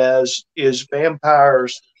seen is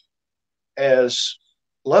vampires as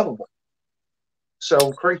lovable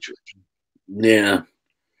soul creatures. Yeah.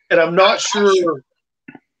 And I'm not sure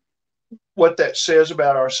what that says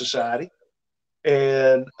about our society.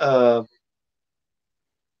 And I'm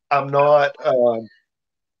not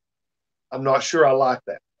sure I like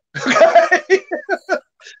that.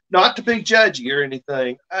 Not to be judgy or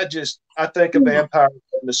anything. I think a vampire is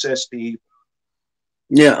a necessity.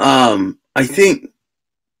 Yeah, I think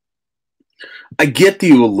I get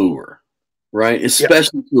the allure, right?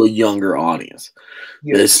 Especially to a younger audience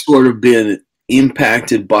that has sort of been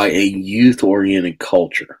impacted by a youth-oriented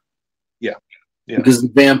culture. Yeah. Because the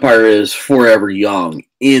vampire is forever young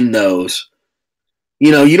in those.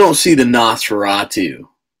 You know, you don't see the Nosferatu.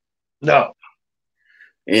 No.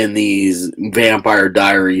 In these Vampire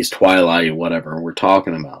Diaries, Twilight, whatever we're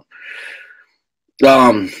talking about.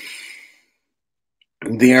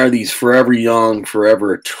 They are these forever young,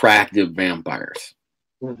 forever attractive vampires.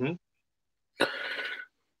 Mm-hmm.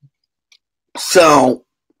 So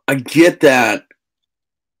I get that.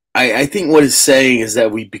 I think what it's saying is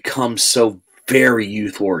that we become so very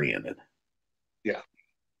youth oriented. Yeah.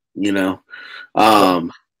 You know, I'll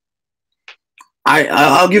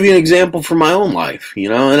give you an example from my own life. You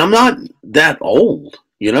know, and I'm not that old.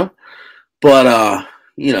 You know, but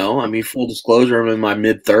you know, I mean, full disclosure, I'm in my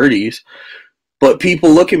mid-30s. But people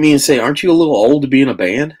look at me and say, "Aren't you a little old to be in a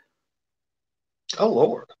band?" Oh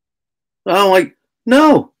Lord! I'm like,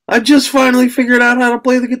 no, I just finally figured out how to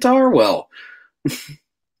play the guitar well.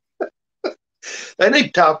 They need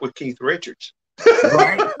to talk with Keith Richards.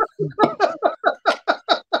 Right?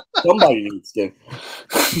 Somebody needs to.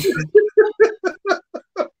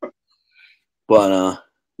 But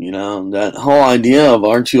you know, that whole idea of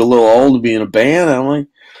 "aren't you a little old to be in a band?" I'm like,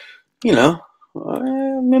 you know,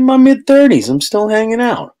 I'm in my mid-30s. I'm still hanging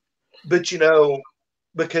out. But you know,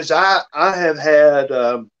 because I have had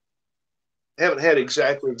haven't had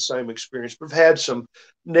exactly the same experience, but I've had some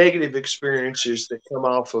negative experiences that come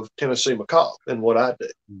off of Tennessee Macabre and what I do.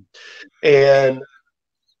 And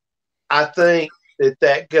I think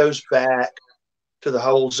that goes back to the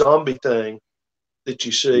whole zombie thing that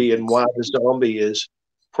you see and why the zombie is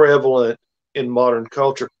prevalent in modern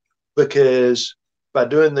culture. Because by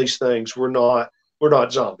doing these things, we're not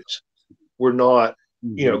zombies. We're not,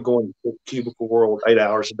 you know, going to the cubicle world 8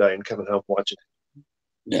 hours a day and coming home watching it.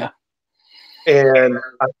 Yeah. And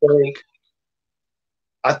I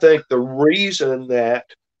think the reason that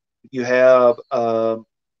you have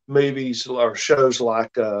movies or shows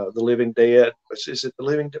like The Living Dead, is it The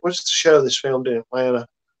Living Dead? What's the show that's filmed in Atlanta?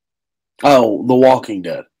 Oh, The Walking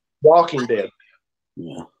Dead. Walking Dead.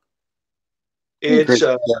 Yeah. It's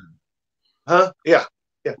Yeah.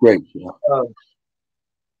 Great. Yeah.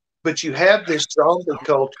 But you have this zombie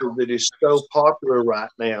culture that is so popular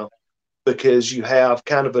right now because you have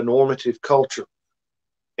kind of a normative culture.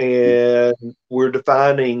 And we're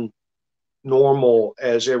defining normal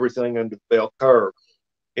as everything under the bell curve.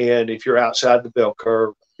 And if you're outside the bell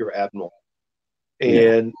curve, you're abnormal.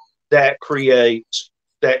 And that creates,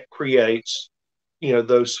 you know,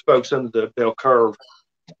 those folks under the bell curve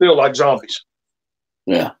feel like zombies.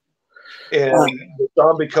 Yeah. And the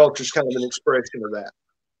zombie culture is kind of an expression of that,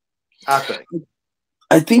 I think.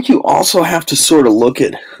 I think you also have to sort of look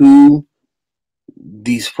at who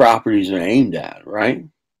these properties are aimed at, right?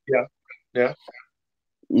 Yeah. Yeah.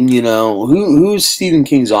 You know, who's Stephen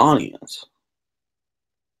King's audience?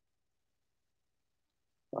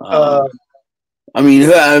 I mean,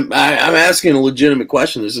 I'm asking a legitimate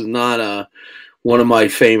question. This is not one of my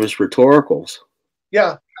famous rhetoricals.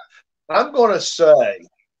 Yeah. I'm going to say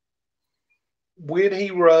when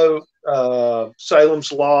he wrote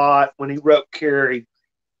Salem's Lot, when he wrote Carrie,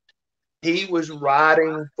 he was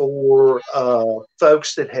writing for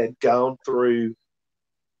folks that had gone through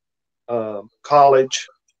college,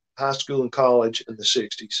 high school and college in the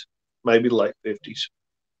 60s, maybe late 50s.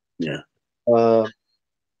 Yeah.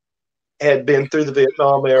 Had been through the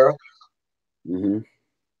Vietnam era. Mm-hmm.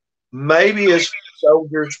 Maybe as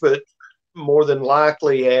soldiers, but more than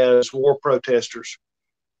likely as war protesters.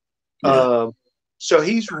 Yeah. So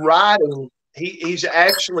he's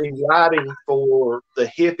actually writing for the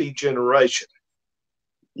hippie generation.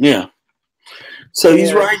 Yeah. So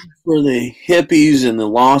he's writing for the hippies and the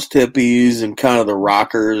lost hippies and kind of the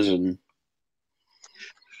rockers, and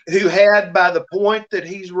who had, by the point that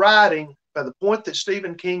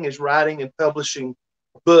Stephen King is writing and publishing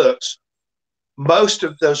books, most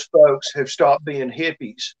of those folks have stopped being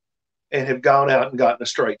hippies and have gone out and gotten a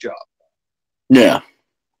straight job. Yeah.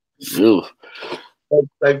 Ew.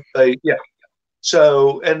 Yeah.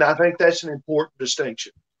 So, and I think that's an important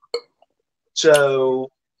distinction. So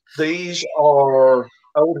these are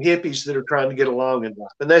old hippies that are trying to get along in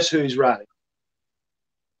life, and that's who he's writing.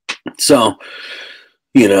 So,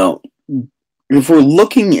 if we're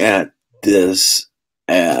looking at this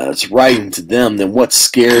as writing to them, then what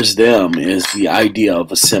scares them is the idea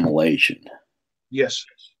of assimilation. Yes.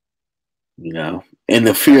 And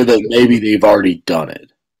the fear that maybe they've already done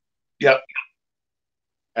it. Yep.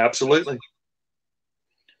 Absolutely.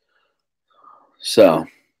 So.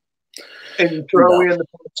 And you throw in the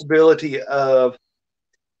possibility of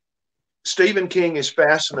Stephen King is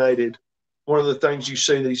fascinated. One of the things you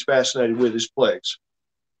see that he's fascinated with is plagues.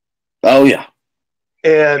 Oh, yeah.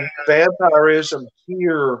 And vampirism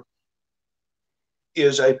here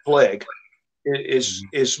is a plague.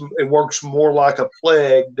 It works more like a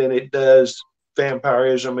plague than it does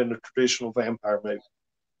vampirism in a traditional vampire movie.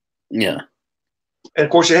 Yeah. And,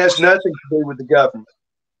 of course, it has nothing to do with the government.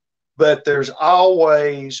 But there's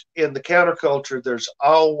always, in the counterculture, there's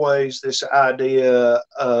always this idea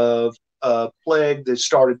of a plague that's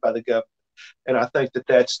started by the government. And I think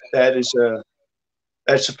that's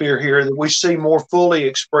a fear here that we see more fully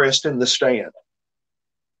expressed in The Stand.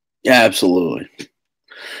 Yeah, absolutely.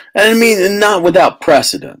 And I mean, not without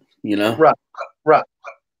precedent, Right.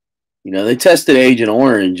 They tested Agent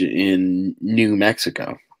Orange in New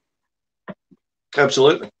Mexico.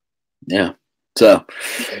 Absolutely. Yeah. So,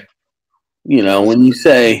 when you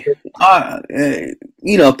say, a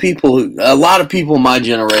lot of people in my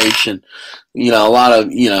generation, a lot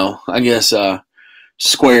of, I guess,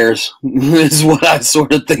 squares is what I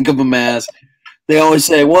sort of think of them as. They always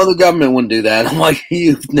say, well, the government wouldn't do that. I'm like,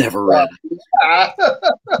 you've never read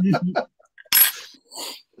it.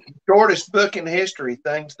 Shortest book in history,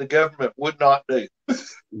 things the government would not do.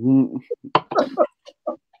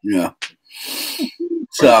 Yeah.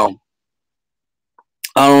 So,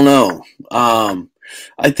 I don't know.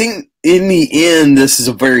 I think in the end, this is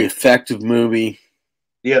a very effective movie.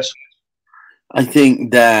 Yes. I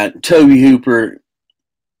think that Tobe Hooper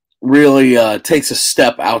really takes a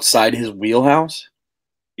step outside his wheelhouse.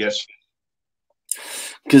 Yes.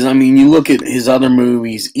 Because, I mean, you look at his other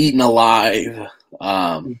movies, Eaten Alive,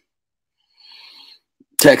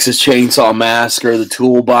 Texas Chainsaw Massacre, The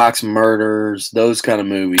Toolbox Murders, those kind of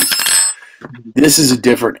movies. This is a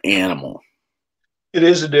different animal. It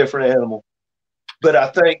is a different animal. But I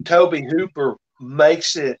think Tobe Hooper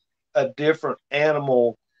makes it a different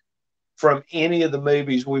animal from any of the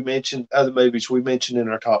movies we mentioned, other movies we mentioned in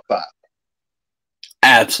our top 5.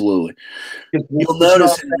 Absolutely. You'll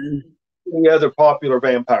notice any other popular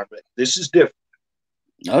vampire movie. This is different.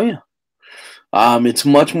 Oh, yeah. It's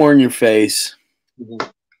much more in your face. Mm-hmm.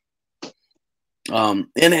 And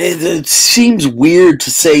it seems weird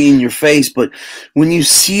to say in your face, but when you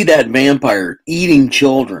see that vampire eating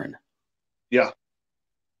children, yeah,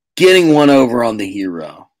 getting one over on the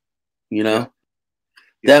hero,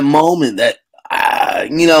 that moment that,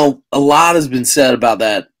 a lot has been said about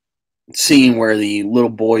that scene where the little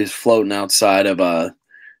boy is floating outside of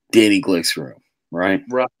Danny Glick's room, right?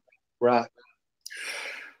 Right.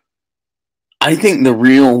 I think the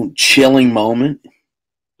real chilling moment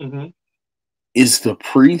is the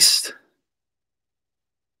priest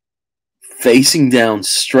facing down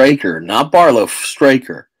Straker, not Barlow,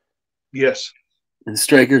 Straker. Yes. And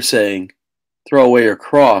Straker saying, "Throw away your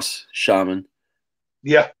cross, shaman."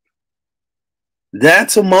 Yeah.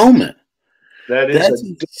 That's a moment. That's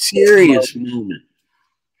a serious moment.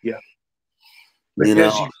 Yeah.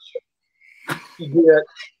 Because you get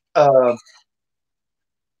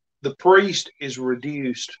the priest is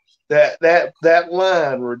reduced. That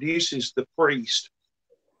line reduces the priest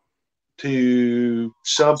to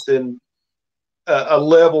something, a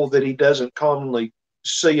level that he doesn't commonly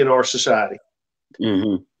see in our society.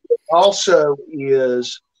 Mm-hmm. Also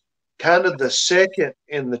is kind of the second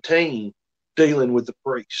in the team dealing with the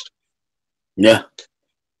priest. Yeah.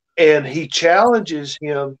 And he challenges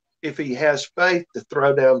him, if he has faith, to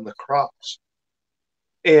throw down the cross.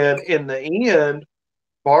 And in the end,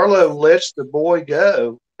 Barlow lets the boy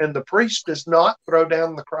go, and the priest does not throw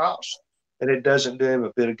down the cross, and it doesn't do him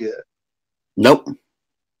a bit of good. Nope.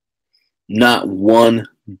 Not one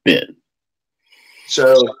bit.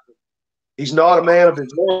 So he's not a man of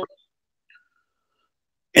his word.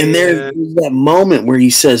 And there's that moment where he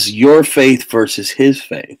says, your faith versus his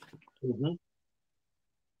faith. Mm-hmm.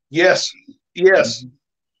 Yes.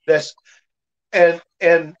 That's and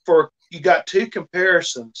for you got two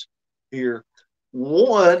comparisons here.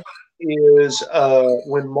 One is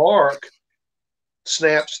when Mark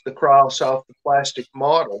snaps the cross off the plastic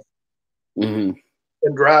model and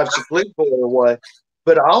drives the police boy away.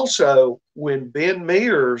 But also when Ben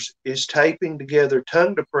Mears is taping together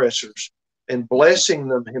tongue depressors and blessing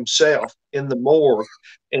them himself in the morgue,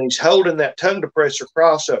 and he's holding that tongue depressor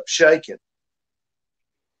cross up, shaking.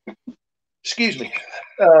 Excuse me.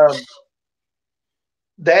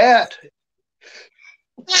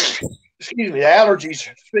 Excuse me, allergies.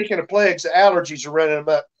 Speaking of plagues, allergies are running them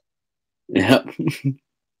up. Yeah.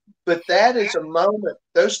 But that is a moment,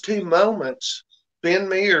 those two moments, Ben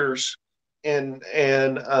Mears and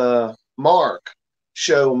Mark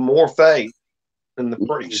show more faith than the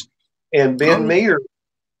priest. And Ben Mears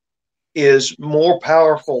is more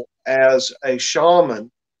powerful as a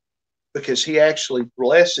shaman because he actually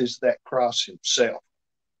blesses that cross himself.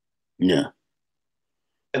 Yeah.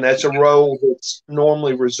 And that's a role that's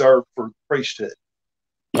normally reserved for priesthood.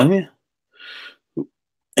 Oh, yeah.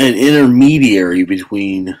 An intermediary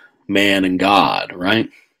between man and God, right?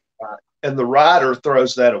 And the writer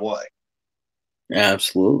throws that away.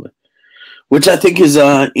 Absolutely. Which I think is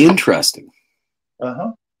interesting.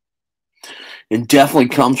 Uh-huh. It definitely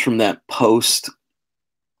comes from that post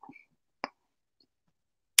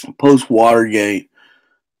Watergate,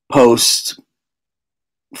 post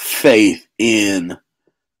faith in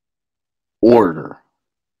order.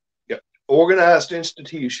 Yeah. Organized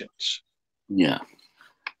institutions. Yeah.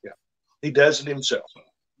 Yeah. He does it himself.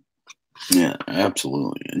 Yeah,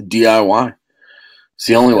 absolutely. DIY. It's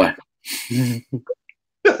the only way. It's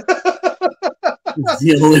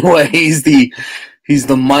the only way. He's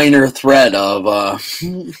the minor threat of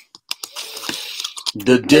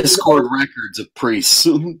the Discord records of priests.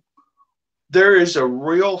 There is a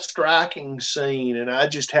real striking scene, and I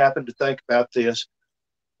just happened to think about this,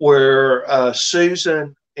 where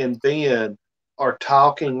Susan and Ben are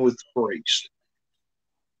talking with the priest.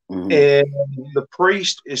 Mm-hmm. And the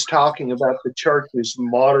priest is talking about the church's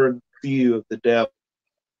modern view of the devil.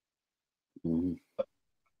 Mm-hmm.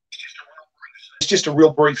 It's just a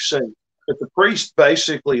real brief scene. But the priest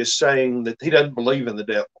basically is saying that he doesn't believe in the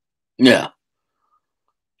devil. Yeah.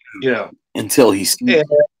 You know. Until he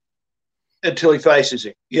faces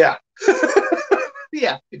him. Yeah.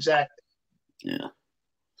 Yeah, exactly. Yeah.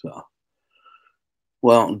 So.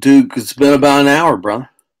 Well, Duke, it's been about an hour, brother.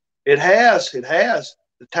 It has.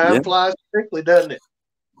 The time flies quickly, doesn't it?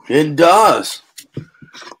 It does.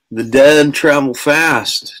 The dead travel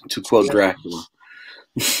fast, to quote Dracula.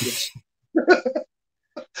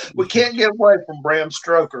 We can't get away from Bram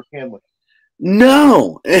Stoker, can we?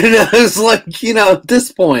 No. And it's like, at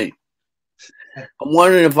this point, I'm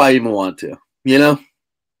wondering if I even want to,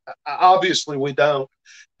 Obviously, we don't.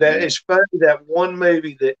 That is funny, that one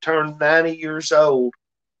movie that turned 90 years old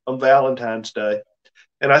on Valentine's Day.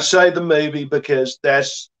 And I say the movie because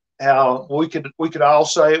that's how we could all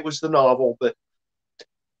say it was the novel, but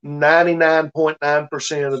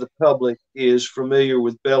 99.9% of the public is familiar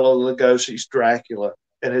with Bela Lugosi's Dracula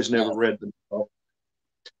and has never read the novel.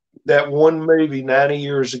 That one movie 90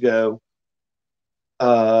 years ago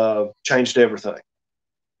changed everything.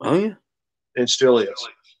 Oh, yeah. It still is.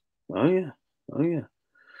 Oh, yeah.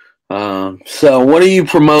 So what are you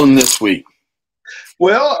promoting this week?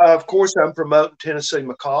 Well, of course, I'm promoting Tennessee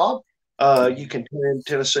Macabre. You can tune in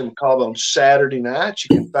Tennessee Macabre on Saturday nights.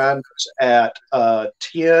 You can find us at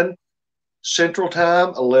 10 Central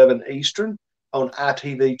Time, 11 Eastern on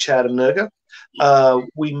ITV Chattanooga.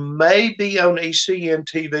 We may be on ECN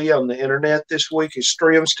TV on the internet this week. It's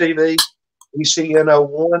Streams TV, ECN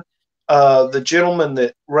 01. The gentleman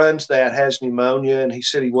that runs that has pneumonia, and he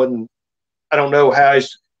said he wasn't, I don't know how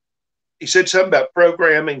he said something about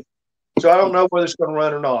programming. So I don't know whether it's going to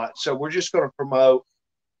run or not. So we're just going to promote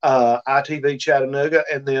ITV Chattanooga,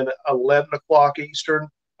 and then 11 o'clock Eastern,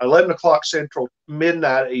 11 o'clock Central,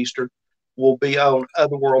 midnight Eastern will be on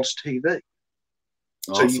Other Worlds TV.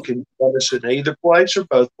 Awesome. So you can find us in either place or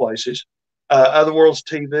both places. Other Worlds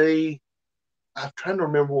TV, I'm trying to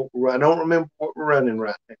remember I don't remember what we're running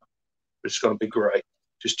right now. It's going to be great.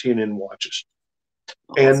 Just tune in and watch us.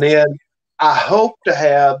 Awesome. And then I hope to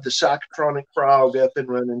have the Psychotronic Frog up and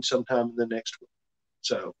running sometime in the next week.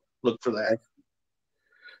 So look for that.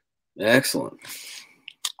 Excellent.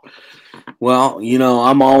 Well,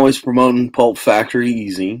 I'm always promoting Pulp Factory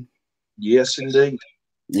Easy. Yes, indeed.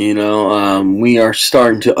 We are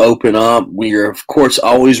starting to open up. We are, of course,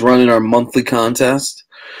 always running our monthly contest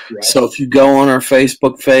Right. So if you go on our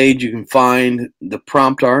Facebook page, you can find the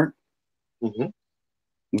prompt art. Mm-hmm.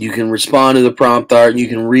 You can respond to the prompt art. You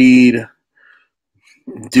can read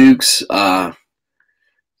Duke's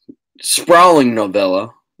sprawling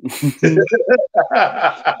novella.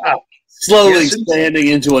 Slowly expanding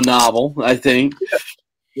into a novel, I think.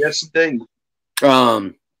 Yes, indeed.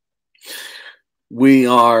 We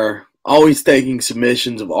are always taking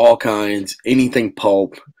submissions of all kinds, anything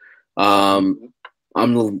pulp. Go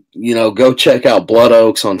check out Blood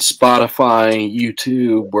Oaks on Spotify,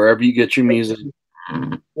 YouTube, wherever you get your music.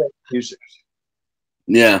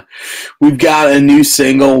 Yeah. We've got a new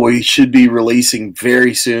single we should be releasing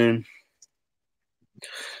very soon.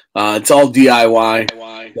 It's all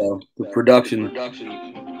DIY. So the production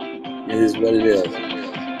is what it is.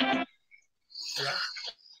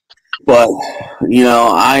 But,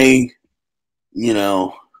 I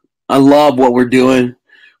love what we're doing.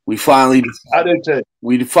 I do too.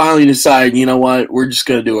 We finally decided, you know what, we're just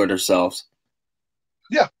going to do it ourselves.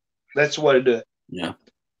 Yeah, that's the way to do it. Yeah.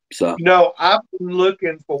 So, I've been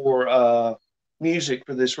looking for music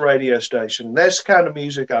for this radio station. That's the kind of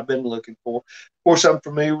music I've been looking for. Of course, I'm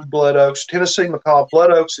familiar with Blood Oaks. Tennessee Macabre. Blood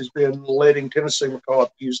Oaks has been letting Tennessee Macabre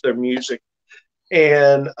use their music.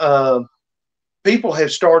 And people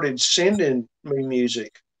have started sending me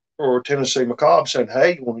music for Tennessee Macabre saying,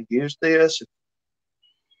 hey, you want to use this?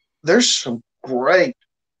 There's some great,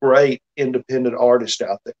 great independent artists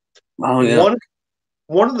out there. Oh, yeah.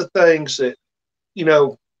 One of the things that,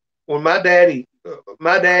 when my daddy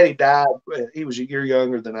died, he was a year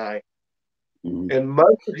younger than I am. Mm-hmm. And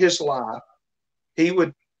most of his life, he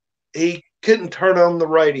couldn't turn on the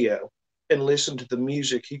radio and listen to the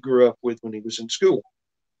music he grew up with when he was in school.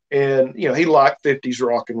 And, he liked 50s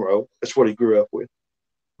rock and roll. That's what he grew up with.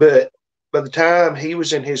 But by the time he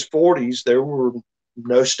was in his 40s, there were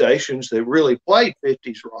no stations that really played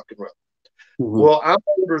 50s rock and roll. Mm-hmm. Well, I'm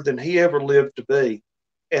older than he ever lived to be.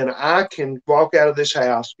 And I can walk out of this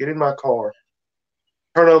house, get in my car,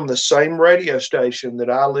 turn on the same radio station that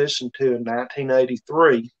I listened to in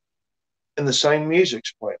 1983, and the same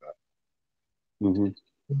music's playing on. Mm-hmm.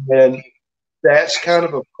 And that's kind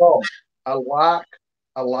of a problem.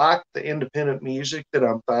 I like the independent music that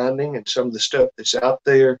I'm finding and some of the stuff that's out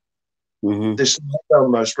there. Mm-hmm. This is not on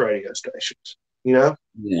most radio stations, Yeah.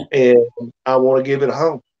 And I want to give it a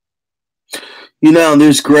home.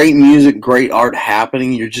 There's great music, great art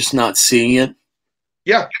happening. You're just not seeing it.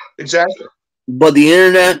 Yeah, exactly. But the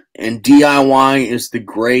internet and DIY is the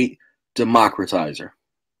great democratizer.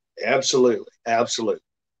 Absolutely. Absolutely.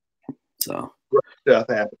 So great stuff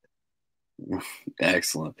happening.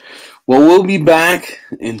 Excellent. Well, we'll be back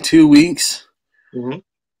in 2 weeks. Mm-hmm.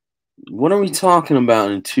 What are we talking about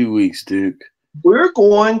in 2 weeks, Duke? We're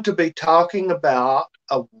going to be talking about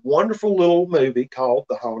a wonderful little movie called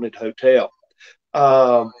The Haunted Hotel.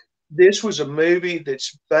 This was a movie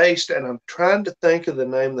that's based, and I'm trying to think of the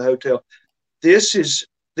name of the hotel. This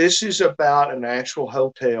is about an actual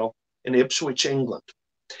hotel in Ipswich, England.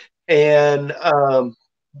 And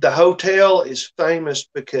the hotel is famous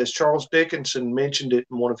because Charles Dickinson mentioned it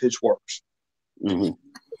in one of his works. Mm-hmm.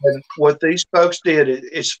 And what these folks did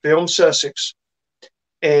is film Sussex,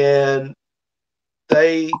 and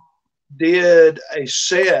they did a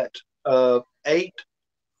set of 8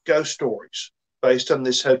 ghost stories based on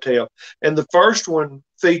this hotel. And the first one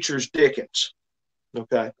features Dickens.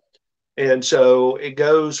 Okay. And so it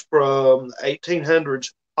goes from the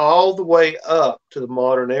 1800s all the way up to the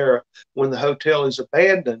modern era when the hotel is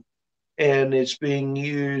abandoned and it's being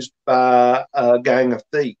used by a gang of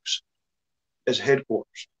thieves as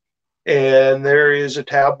headquarters. And there is a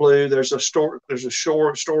tableau. There's a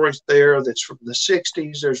short stories there that's from the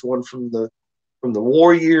 60s. There's one from the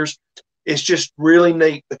war years. It's just really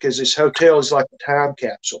neat because this hotel is like a time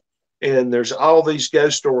capsule, and there's all these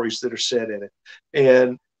ghost stories that are set in it.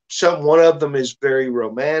 And one of them is very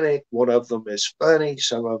romantic. One of them is funny.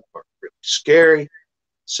 Some of them are really scary.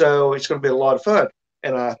 So it's going to be a lot of fun.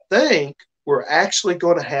 And I think we're actually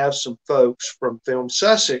going to have some folks from Film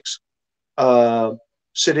Sussex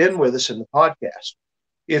sit in with us in the podcast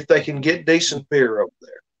if they can get decent beer over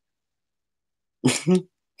there.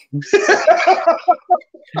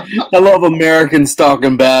 I love Americans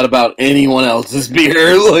talking bad about anyone else's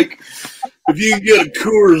beer. Like, if you can get a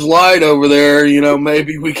Coors Light over there,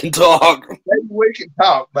 maybe we can talk. Maybe we can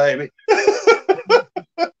talk, baby.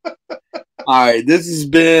 All right, this has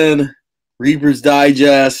been Reaper's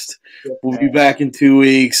Digest. We'll be back in 2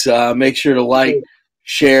 weeks. Make sure to like,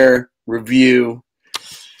 share, review,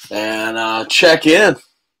 and check in.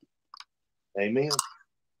 Amen.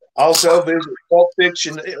 Also visit Pulp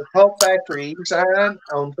Factory Design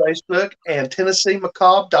on Facebook and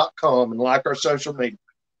TennesseeMacabre.com and like our social media.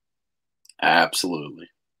 Absolutely.